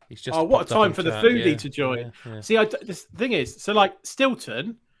 he's just. Oh, what a popped up time in for the chat. foodie Yeah, to join. yeah. See, this thing is, so like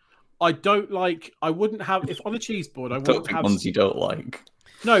Stilton, I don't like. I wouldn't have if on a cheese board. I I don't wouldn't think have. ones you don't like.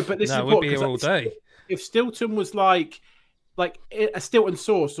 No, but this No, is we'd be important, here all 'cause day. If Stilton was like a Stilton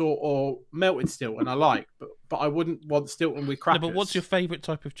sauce or melted Stilton, I like, but I wouldn't want Stilton with No, crackers. but what's your favourite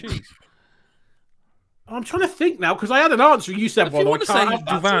type of cheese? I'm trying to think now because I had an answer. You said If one. you I want to can't say have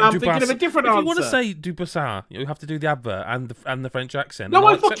that, so Dubin, I'm thinking of a different if answer. you want to say du Bassin, you have to do the advert and the French accent. No, and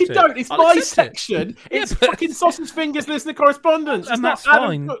I'll I fucking accept it. don't. It's I'll my accept it. section. Yeah, It's but- fucking sausage fingers listener correspondence. And It's that's not Adam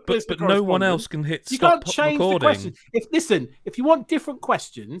fine, Cook but listener no one correspondence. else can hit You stop can't change recording. the question. If you want different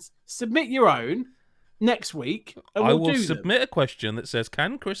questions, submit your own next week, and I we'll will do submit a question that says,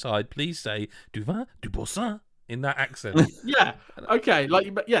 "Can Chris Hyde please say du vin, du Bassin in that accent?" Yeah. Okay.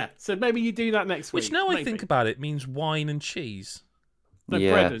 Yeah. So maybe you do that next week. Which, now I maybe. think about it, means wine and cheese. No,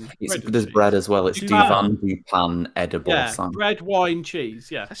 yeah, bread and there's cheese. bread as well. It's Du du vin. van, du pan, edible. Yeah. Sam. Bread, wine, cheese.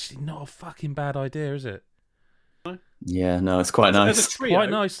 Yeah. Actually, not a fucking bad idea, is it? Yeah, no, it's quite As a nice. trio. Quite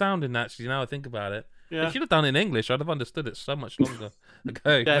nice sounding, actually. Now I think about it. Yeah. If you'd have done it in English, I'd have understood it so much longer.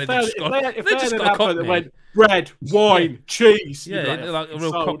 Okay. Yeah, if They they just got- had they an just got a advert that Cockney. went bread, wine, cheese. you'd Yeah, be like a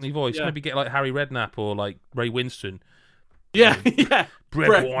real sold. Cockney voice. Yeah. Maybe get like Harry Redknapp or like Ray Winston. Yeah, yeah.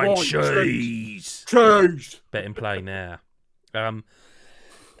 Bread, wine, cheese. Cheese. Bet him play now.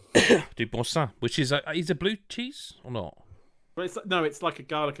 Du Bassin, which is a blue cheese or not? But it's like a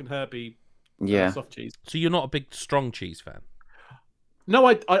garlic and herby Yeah, soft cheese. So you're not a big strong cheese fan. No,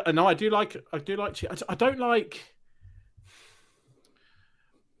 I do like cheese. I don't like.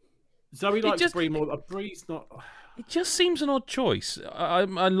 Zoe likes just- brie more. Brie's not. It just seems an odd choice.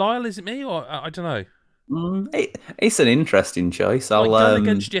 Lyle, is it me or I don't know? it's an interesting choice. Like I'll gun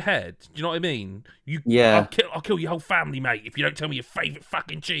against your head. Do you know what I mean? Yeah. I'll kill your whole family, mate, if you don't tell me your favourite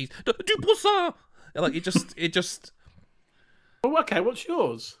fucking cheese. Du Bassin. Like it just. Oh, okay. What's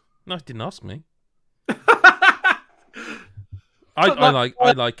yours? No, it didn't ask me. I like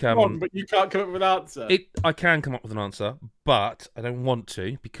but you can't come up with an answer. I can come up with an answer, but I don't want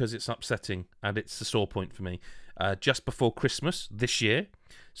to because it's upsetting and it's a sore point for me. Just before Christmas this year,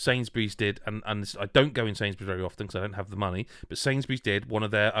 Sainsbury's did, and I don't go in Sainsbury's very often because I don't have the money, but Sainsbury's did one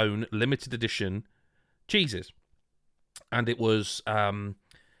of their own limited edition cheeses, and it was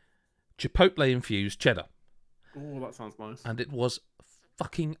Chipotle infused cheddar, Oh, that sounds nice. and it was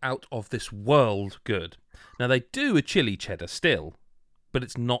fucking out of this world good. Now they do a chili cheddar still, but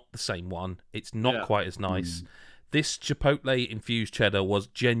it's not the same one. It's not quite as nice. This Chipotle infused cheddar was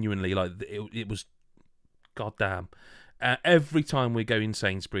genuinely like it was goddamn. Every time we go in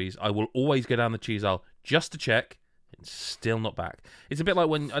Sainsbury's, I will always go down the cheese aisle just to check. It's still not back. It's a bit like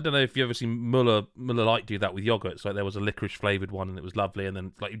when, I don't know if you've ever seen Muller Lite do that with yogurts. Like there was a licorice flavoured one and it was lovely, and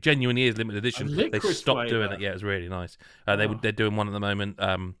then like genuinely is limited edition. They licorice stopped doing flavour? it. Yeah, it was really nice. They're doing one at the moment.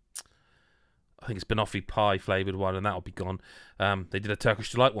 I think it's banoffee pie flavoured one, and that'll be gone. They did a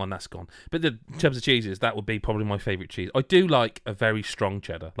Turkish delight one, that's gone. But in terms of cheeses, that would be probably my favourite cheese. I do like a very strong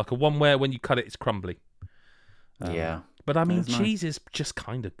cheddar, like a one where when you cut it, it's crumbly. Yeah. But I mean, That's nice. cheese is just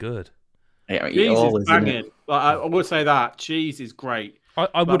kind of good. Yeah, it Cheese all is is, isn't it? banging. Like, I will say that cheese is great.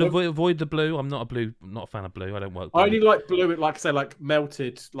 I would But avoid the blue. I'm not a fan of blue. I don't work. I Blue. only like blue, like I say, like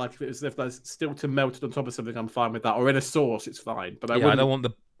melted. Like if there's still to melted on top of something, I'm fine with that. Or in a sauce, it's fine. But I don't want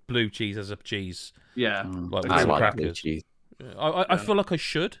the blue cheese as a cheese. Yeah, Like I with like crackers. blue cheese. I feel like I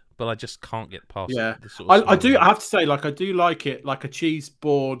should, but I just can't get past. Yeah, the sort of I do. smell. I have to say, like I do like it, like a cheese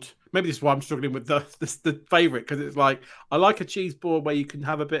board. Maybe this is why I'm struggling with the favorite, because it's like I like a cheese board where you can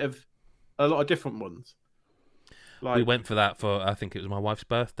have a lot of different ones. Like, We went for that for, I think it was my wife's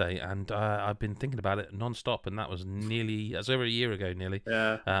birthday, and I've been thinking about it non-stop, and that was over a year ago nearly.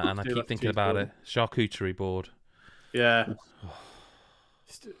 yeah, And I do keep like thinking cheese about board. it. Charcuterie board. Yeah.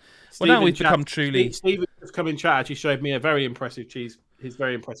 Well, now we've become truly... Stephen has come in chat. Actually, showed me his very impressive cheese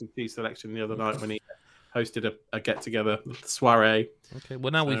selection the other night when he hosted a get together soiree. Okay,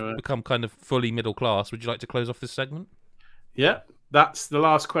 well now we've become kind of fully middle class. Would you like to close off this segment? Yeah, that's the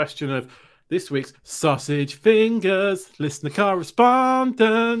last question of this week's Sausage Fingers listener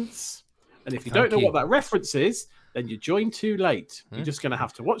correspondence. And if you don't know what that reference is, then you joined too late. You're just going to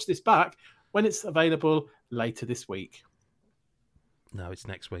have to watch this back when it's available later this week. No, it's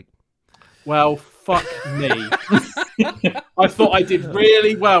next week. Well, fuck me. I thought I did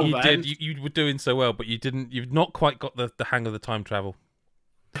really well. You then. did. You were doing so well, but you didn't. You've not quite got the hang of the time travel.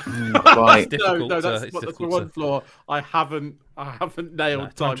 Right. No, that's it's the difficult one to- flaw I haven't nailed. No,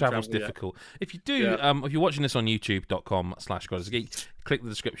 time travel's travel yet. difficult. If you do, if you're watching this on youtube.com/GodIsAGeek, click the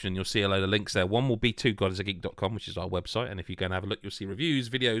description and you'll see a load of links there. One will be to godisageek.com, which is our website, and if you go and have a look, you'll see reviews,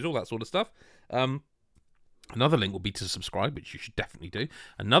 videos, all that sort of stuff. Another link will be to subscribe, which you should definitely do.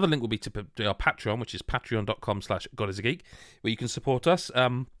 Another link will be to our Patreon, which is patreon.com/GodIsAGeek, where you can support us.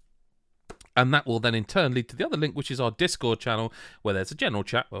 And that will then in turn lead to the other link, which is our Discord channel, where there's a general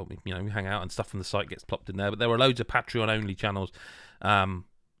chat. Well, we hang out and stuff from the site gets plopped in there. But there are loads of Patreon-only channels. And,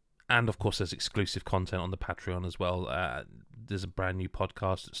 of course, there's exclusive content on the Patreon as well. There's a brand new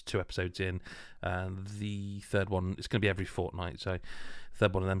podcast that's 2 episodes in. The third one is going to be every fortnight. So the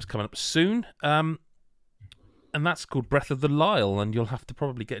third one of them is coming up soon. And that's called Breath of the Lyle, and you'll have to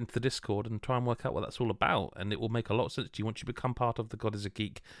probably get into the Discord and try and work out what that's all about, and it will make a lot of sense to you once you become part of the God is a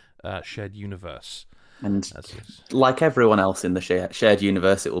Geek shared universe. And like everyone else in the shared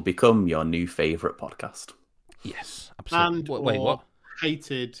universe, it will become your new favourite podcast. Yes, absolutely. And Wait, what?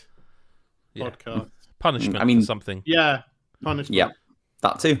 Hated podcast. Punishment for something. Yeah, punishment. Yeah,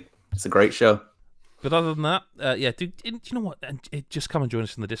 that too. It's a great show. But other than that, do you know what? Just come and join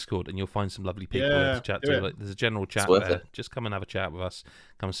us in the Discord, and you'll find some lovely people there to chat to. Like, there's a general chat there. It. Just come and have a chat with us.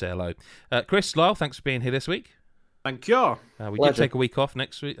 Come and say hello. Chris, Lyle, thanks for being here this week. Thank you. We did take a week off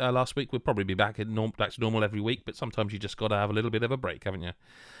last week. We'll probably be back to normal every week, but sometimes you just got to have a little bit of a break, haven't you?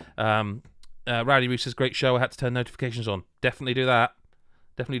 Rowdy Roos says, great show. I had to turn notifications on. Definitely do that.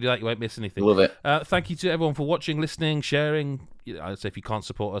 Definitely do that. You won't miss anything. Love it. Thank you to everyone for watching, listening, sharing. I'd say if you can't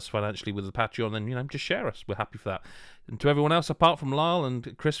support us financially with the Patreon, then just share us. We're happy for that. And to everyone else, apart from Lyle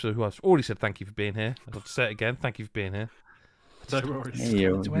and Chris, who I've already said thank you for being here. I'll say it again. Thank you for being here.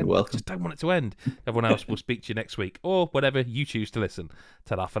 You're welcome. Just don't want it to end. Everyone else will speak to you next week or whenever you choose to listen.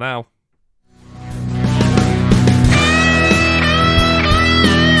 Ta-da for now.